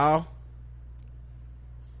attack, y'all.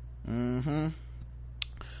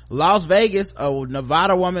 Las Vegas, a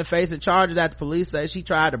Nevada woman facing charges after police say she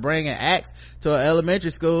tried to bring an axe to an elementary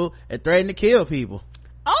school and threatened to kill people.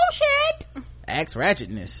 Oh shit. Axe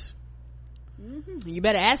ratchetness. You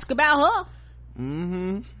better ask about her.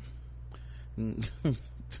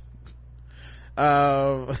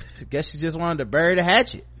 Guess she just wanted to bury the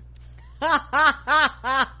hatchet. Y'all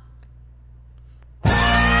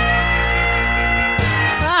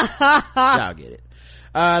get it.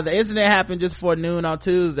 The incident happened just before noon on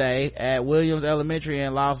Tuesday at Williams Elementary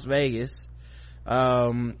in Las Vegas.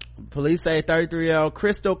 Police say 33-year-old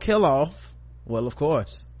Crystal Kiloff, well, of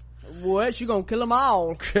course, what, you gonna kill them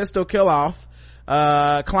all? Crystal Kiloff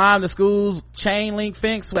climbed the school's chain link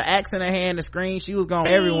fence with an axe in her hand to scream she was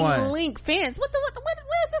gonna everyone. Chain link fence? Where's the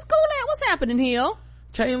school at? What's happening here?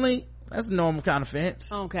 Chain link, that's a normal kind of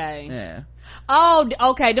fence. Okay. Yeah. Oh,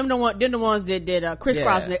 okay. Them the ones that did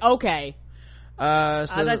crisscross. Yeah. Okay. So I was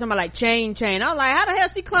talking about like chain. I was like, how the hell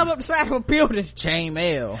she climb up the side of a building? Chain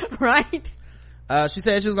mail. Right. She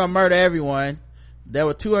said she was gonna murder everyone. There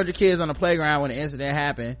were 200 kids on the playground when the incident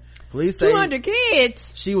happened. Police say 200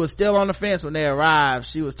 kids. She was still on the fence when they arrived.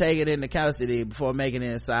 She was taken into custody before making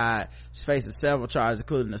it inside. She's facing several charges,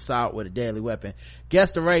 including assault with a deadly weapon.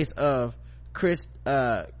 Guess the race of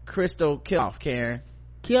Crystal Kiloff, Karen.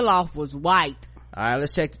 Kiloff was white. All right,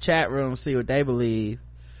 let's check the chat room, see what they believe.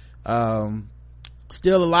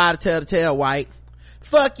 Still a lie to tell the tale, white.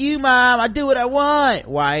 Fuck you, mom, I do what I want,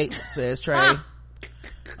 white, says Trey.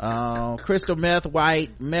 Crystal meth,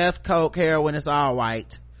 white. Meth, coke, heroin, it's all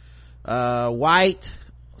white. White,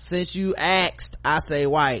 since you asked, I say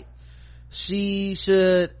white. She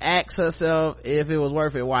should ask herself if it was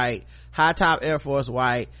worth it, white. High top Air Force,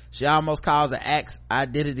 white. She almost calls an axe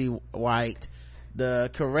identity, white. The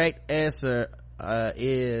correct answer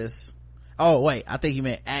is, oh wait, I think you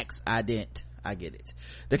meant axe ident. I get it.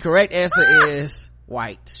 The correct answer is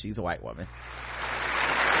white. She's a white woman.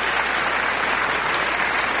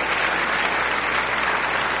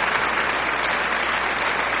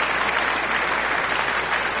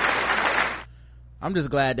 I'm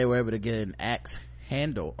just glad they were able to get an axe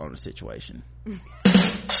handle on the situation.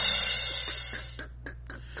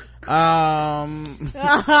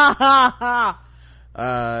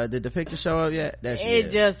 Did the picture show up yet? There she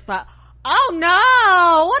is. Just oh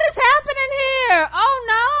no, what is happening here? Oh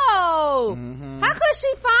no, how could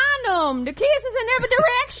she find them? The kids is in every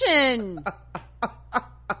direction.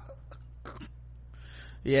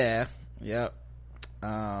 Yeah, yep.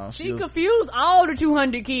 She confused all the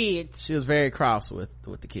 200 kids. She was very cross with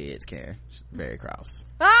the kids, Karen. Very cross.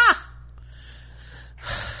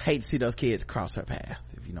 Hate to see those kids cross her path,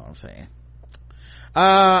 if you know what I'm saying. All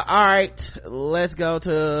right, let's go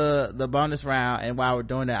to the bonus round, and while we're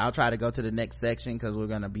doing that, I'll try to go to the next section because we're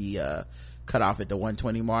gonna be cut off at the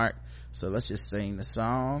 120 mark. So let's just sing the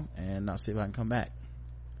song and I'll see if I can come back.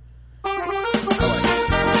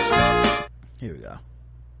 Here we go.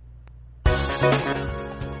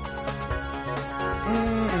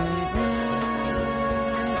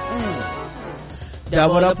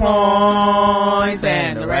 Double the points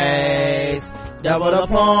and the race. Double the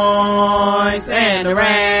points and the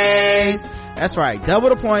race. That's right. Double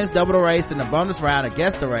the points, double the race in the bonus round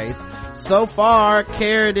against the race. So far,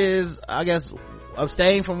 Karen is, I guess,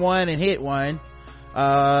 abstained from one and hit one.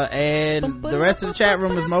 And the rest of the chat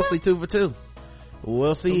room is mostly 2 for 2.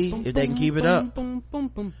 we'll see if they can keep it up. Boom, boom,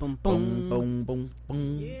 boom, boom, Boom, boom, boom,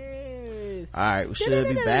 boom. Yes. All right, we should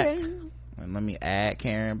be back. And let me add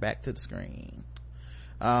Karen back to the screen.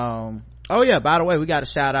 Oh yeah, by the way, we got a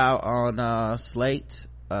shout out on Slate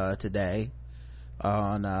today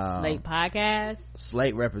on Slate Podcast.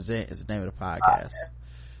 Slate Represent is the name of the podcast.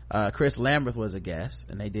 Chris Lambert was a guest,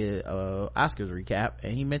 and they did Oscars recap,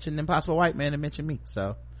 and he mentioned Impossible White Man and mentioned me.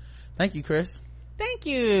 So thank you, Chris. Thank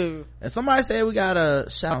you. And somebody said we got a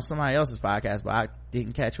shout on somebody else's podcast, but I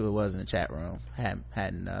didn't catch who it was in the chat room.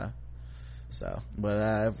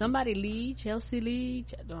 Somebody Lee, Chelsea Lee,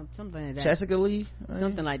 something like that. Jessica Lee,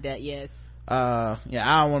 something like that. Yes. I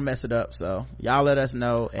don't want to mess it up, so y'all let us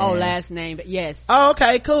know. Last name, but yes. Oh,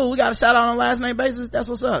 okay, cool. We got a shout out on a last name basis. That's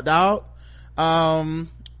what's up, dog. Small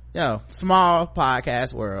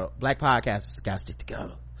podcast world. Black podcasters gotta stick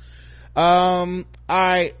together. All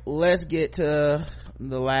right, let's get to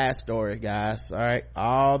the last story, guys. All right,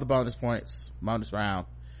 all the bonus points, bonus round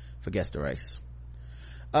for Guess the Race.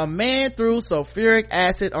 A man threw sulfuric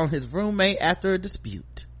acid on his roommate after a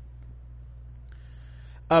dispute.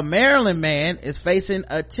 A Maryland man is facing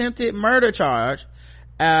attempted murder charge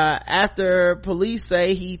after police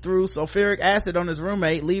say he threw sulfuric acid on his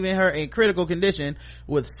roommate, leaving her in critical condition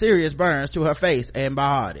with serious burns to her face and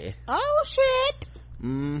body. Oh shit.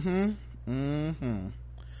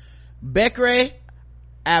 Bekre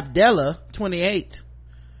Abdella, 28,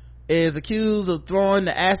 is accused of throwing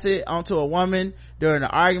the acid onto a woman during an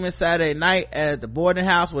argument Saturday night at the boarding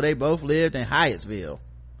house where they both lived in Hyattsville.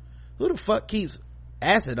 Who the fuck keeps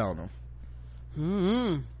acid on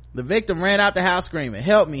them? The victim ran out the house screaming,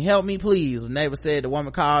 help me please. The neighbor said the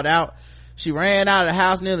woman called out. She ran out of the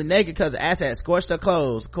house nearly naked because the acid had scorched her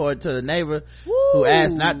clothes, according to the neighbor, who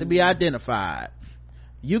asked not to be identified.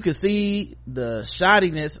 You could see the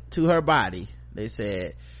shoddiness to her body, they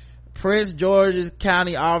said. Prince George's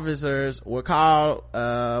County officers were called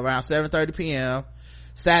around 7:30 p.m.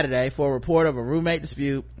 Saturday for a report of a roommate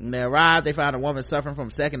dispute. When they arrived, they found a woman suffering from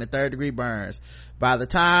 2nd and 3rd degree burns. By the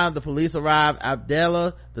time the police arrived,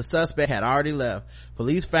 Abdella, the suspect, had already left.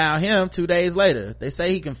 Police found him 2 days later. They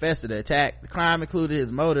say he confessed to the attack. The crime including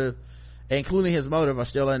his motive are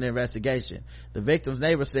still under investigation. The victim's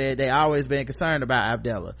neighbor said they always been concerned about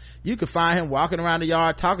Abdella. You could find him walking around the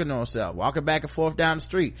yard talking to himself, walking back and forth down the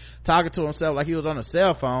street, talking to himself like he was on a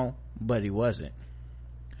cell phone, but he wasn't.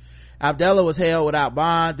 Abdella was held without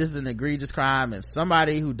bond. This is an egregious crime, and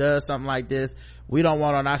somebody who does something like this, we don't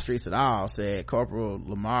want on our streets at all, said Corporal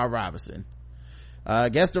Lamar Robinson.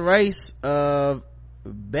 Guess the race of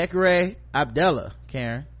Bekre Abdella,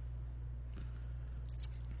 Karen.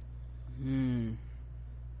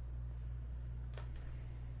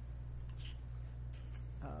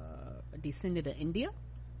 Descended of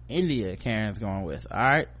India, Karen's going with. All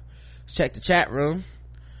right, let's check the chat room,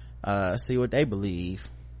 see what they believe.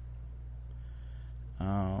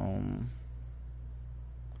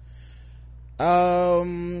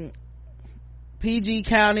 PG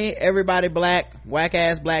County, everybody black, whack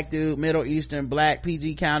ass black dude, Middle Eastern black,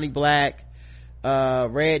 PG County black,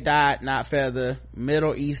 red dot not feather,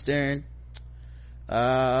 Middle Eastern.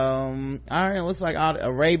 All right, it looks like all the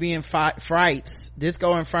Arabian Frights,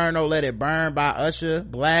 Disco Inferno, Let It Burn by Usher,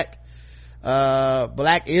 black,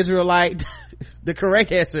 black Israelite. The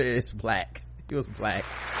correct answer is black. He was black.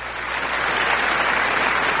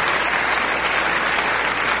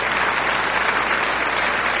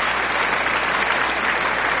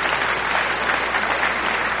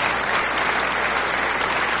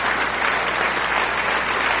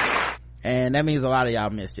 And that means a lot of y'all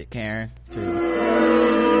missed it, Karen, too.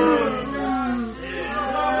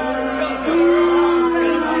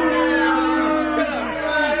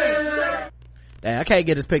 Dang, I can't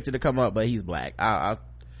get his picture to come up, but he's black. I'll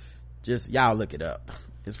just, y'all look it up.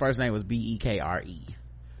 His first name was Bekre.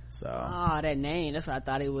 So. Oh, that name. That's what I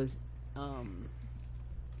thought it was,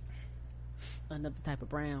 another type of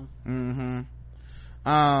brown.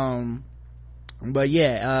 But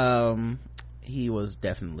yeah, he was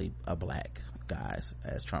definitely a black, guys,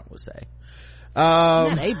 as Trump would say.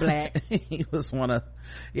 Not a black. He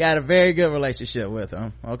had a very good relationship with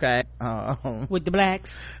them, okay? With the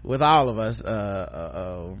blacks? With all of us,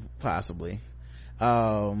 possibly.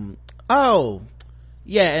 And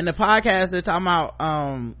the podcast they're talking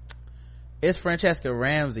about, it's Francesca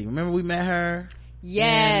Ramsey. Remember we met her?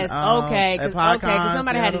 Yes. Okay. Cause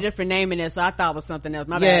somebody had a different name in there, so I thought it was something else.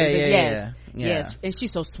 My bad. Yes. And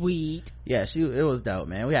she's so sweet. Yeah, it was dope,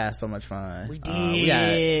 man. We had so much fun. We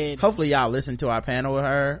did. Hopefully y'all listened to our panel with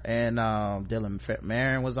her, and Dylan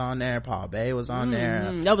Marin was on there, Paul Bay was on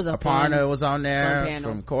there, that was a Aparna was on there fun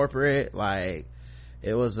from corporate. Like,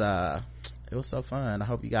 it was it was so fun. I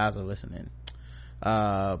hope you guys are listening.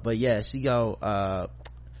 But yeah, she go,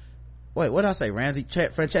 wait, what did I say? Ramsey,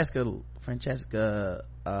 Francesca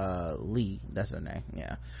Lee, that's her name.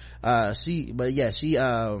 Yeah.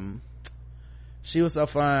 She was so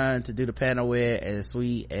fun to do the panel with, and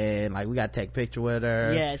sweet, and like we got to take a picture with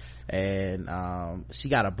her. Yes. And she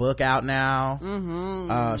got a book out now.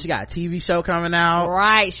 She got a TV show coming out.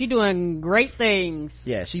 Right, she doing great things.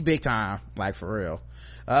 Yeah, she big time, like for real.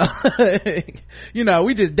 You know,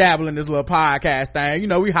 we just dabble in this little podcast thing. You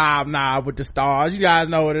know, we hobnob with the stars. You guys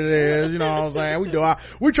know what it is. You know what I'm saying?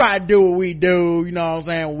 We try to do what we do. You know what I'm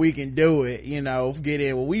saying? When we can do it, you know, get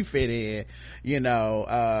in what we fit in, you know.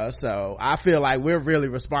 So I feel like we're really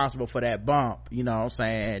responsible for that bump. You know what I'm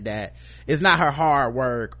saying? That it's not her hard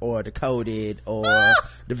work or the coded or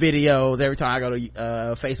the videos. Every time I go to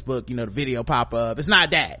Facebook, you know, the video pop up. It's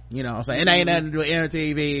not that. You know what I'm saying? It ain't nothing to do with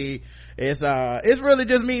MTV. It's really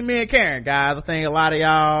just me and Karen, guys. I think a lot of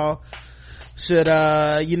y'all should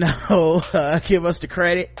you know give us the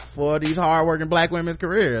credit for these hardworking black women's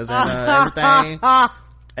careers and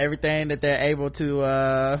everything that they're able to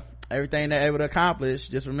accomplish.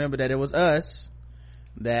 Just remember that it was us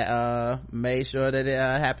that made sure that it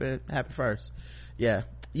happened first. Yeah,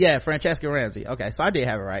 Francesca Ramsey. Okay, so I did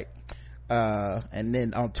have it right. And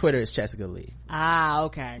then on Twitter it's Jessica Lee.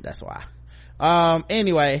 Okay, that's why.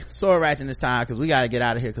 Anyway, sword ratchet this time because we got to get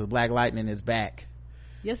out of here because Black Lightning is back.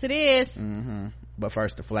 Yes, it is. But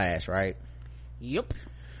first, the Flash, right? Yep.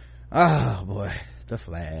 Oh boy, the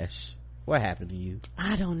Flash. What happened to you?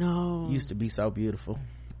 I don't know. Used to be so beautiful.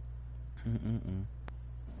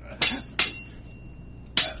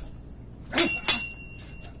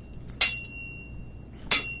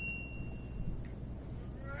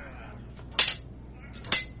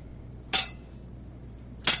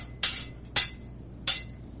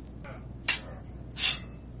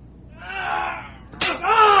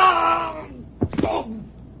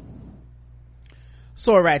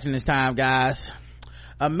 Sword ratchet this time, guys.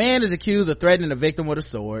 A man is accused of threatening a victim with a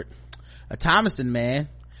sword. A Thomaston man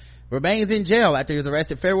remains in jail after he was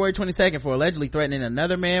arrested February 22nd for allegedly threatening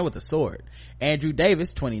another man with a sword. Andrew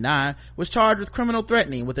Davis, 29, was charged with criminal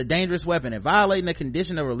threatening with a dangerous weapon and violating a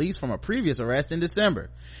condition of release from a previous arrest in December.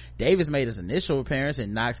 Davis made his initial appearance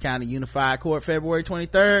in Knox County Unified Court February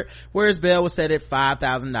 23rd, where his bail was set at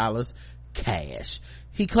 $5,000 cash.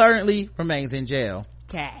 He currently remains in jail.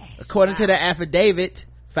 According to the affidavit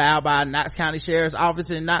filed by Knox County Sheriff's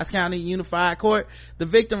Office in Knox County Unified Court, the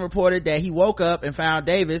victim reported that he woke up and found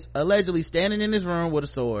Davis allegedly standing in his room with a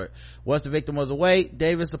sword. Once the victim was awake,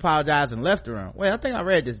 Davis apologized and left the room. Wait, I think I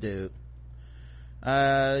read this dude.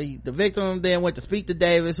 The victim then went to speak to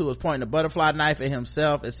Davis, who was pointing a butterfly knife at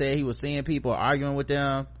himself and said he was seeing people arguing with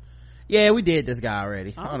them. Yeah, we did this guy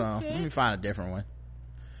already. Hold on, let me find a different one.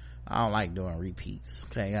 I don't like doing repeats.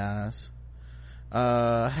 Okay, guys.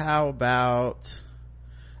 How about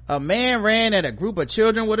a man ran at a group of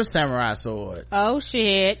children with a samurai sword. Oh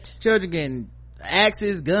shit. Children getting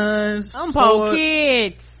axes, guns, poor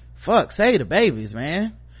kids. Fuck, save the babies,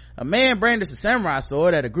 man. A man brandished a samurai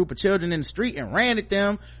sword at a group of children in the street and ran at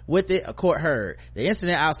them with it, a court heard. The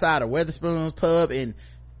incident outside of Weatherspoon's pub in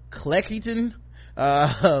Cleckington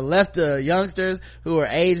left the youngsters who were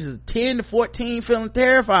ages 10 to 14 feeling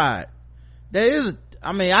terrified.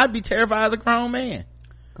 I'd be terrified as a grown man.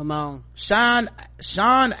 Come on. Sean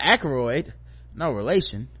Aykroyd, no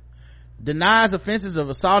relation, denies offenses of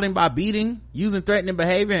assaulting by beating, using threatening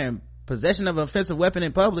behavior, and possession of an offensive weapon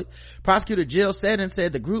in public. Prosecutor Jill Seddon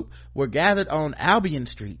said the group were gathered on Albion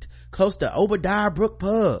Street, close to Obadiah Brook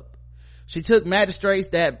Pub. She told magistrates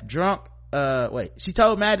that drunk Aykroyd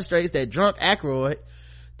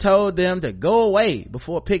told them to go away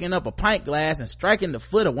before picking up a pint glass and striking the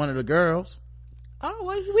foot of one of the girls. Oh,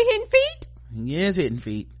 well, we hitting feet? He is hitting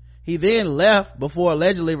feet. He then left before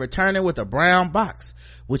allegedly returning with a brown box,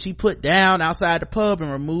 which he put down outside the pub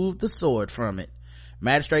and removed the sword from it.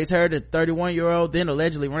 Magistrates heard the 31-year-old then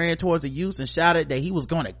allegedly ran towards the youth and shouted that he was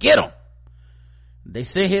going to get him. They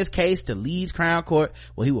sent his case to Leeds Crown Court,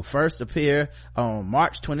 where he will first appear on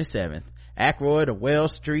March 27th. Aykroyd of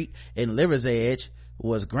Wells Street in Liver's Edge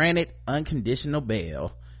was granted unconditional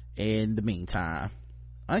bail in the meantime.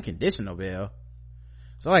 Unconditional bail?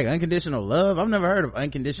 So like unconditional love? I've never heard of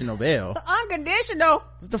unconditional bail. Unconditional?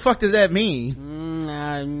 What the fuck does that mean?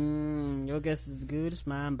 Your guess is as good as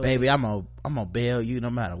mine, but baby, I'm gonna bail you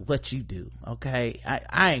no matter what you do. Okay,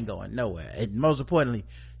 I ain't going nowhere, and most importantly,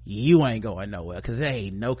 you ain't going nowhere because there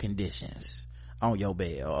ain't no conditions on your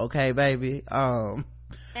bail. Okay, baby.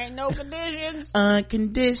 Ain't no conditions.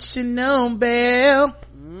 Unconditional bail.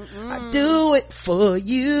 I do it for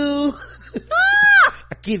you.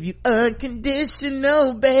 I give you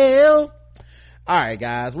unconditional bail. All right,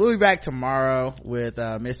 guys, we'll be back tomorrow with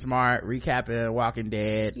Miss Smart recapping Walking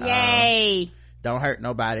Dead. Yay. Don't hurt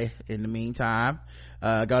nobody in the meantime.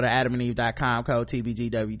 Go to adamandeve.com, code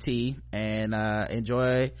TBGWT, and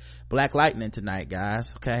enjoy Black Lightning tonight,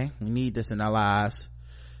 guys. Okay, we need this in our lives.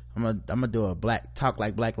 I'm gonna do a Talk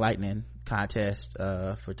Like Black Lightning contest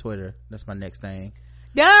for Twitter. That's my next thing.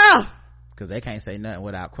 Yeah, because they can't say nothing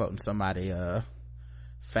without quoting somebody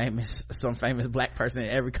some famous black person in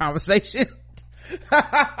every conversation.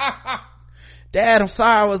 Dad, I'm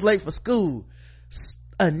sorry I was late for school.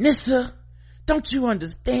 Anissa, don't you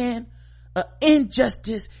understand? An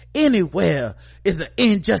injustice anywhere is an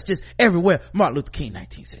injustice everywhere. Martin Luther King,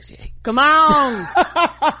 1968. Come on.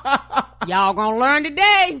 Y'all gonna learn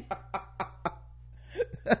today.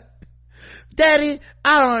 Daddy,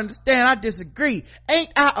 I don't understand. I disagree.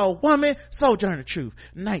 Ain't I a woman? Sojourner Truth,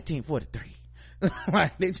 1943.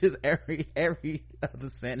 Like, they just every other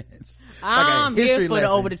sentence. I'm here for the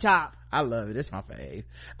over the top. I love it. It's my fave.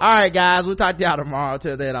 All right, guys, we'll talk to y'all tomorrow.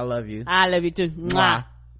 Till then, I love you. I love you too. Mwah.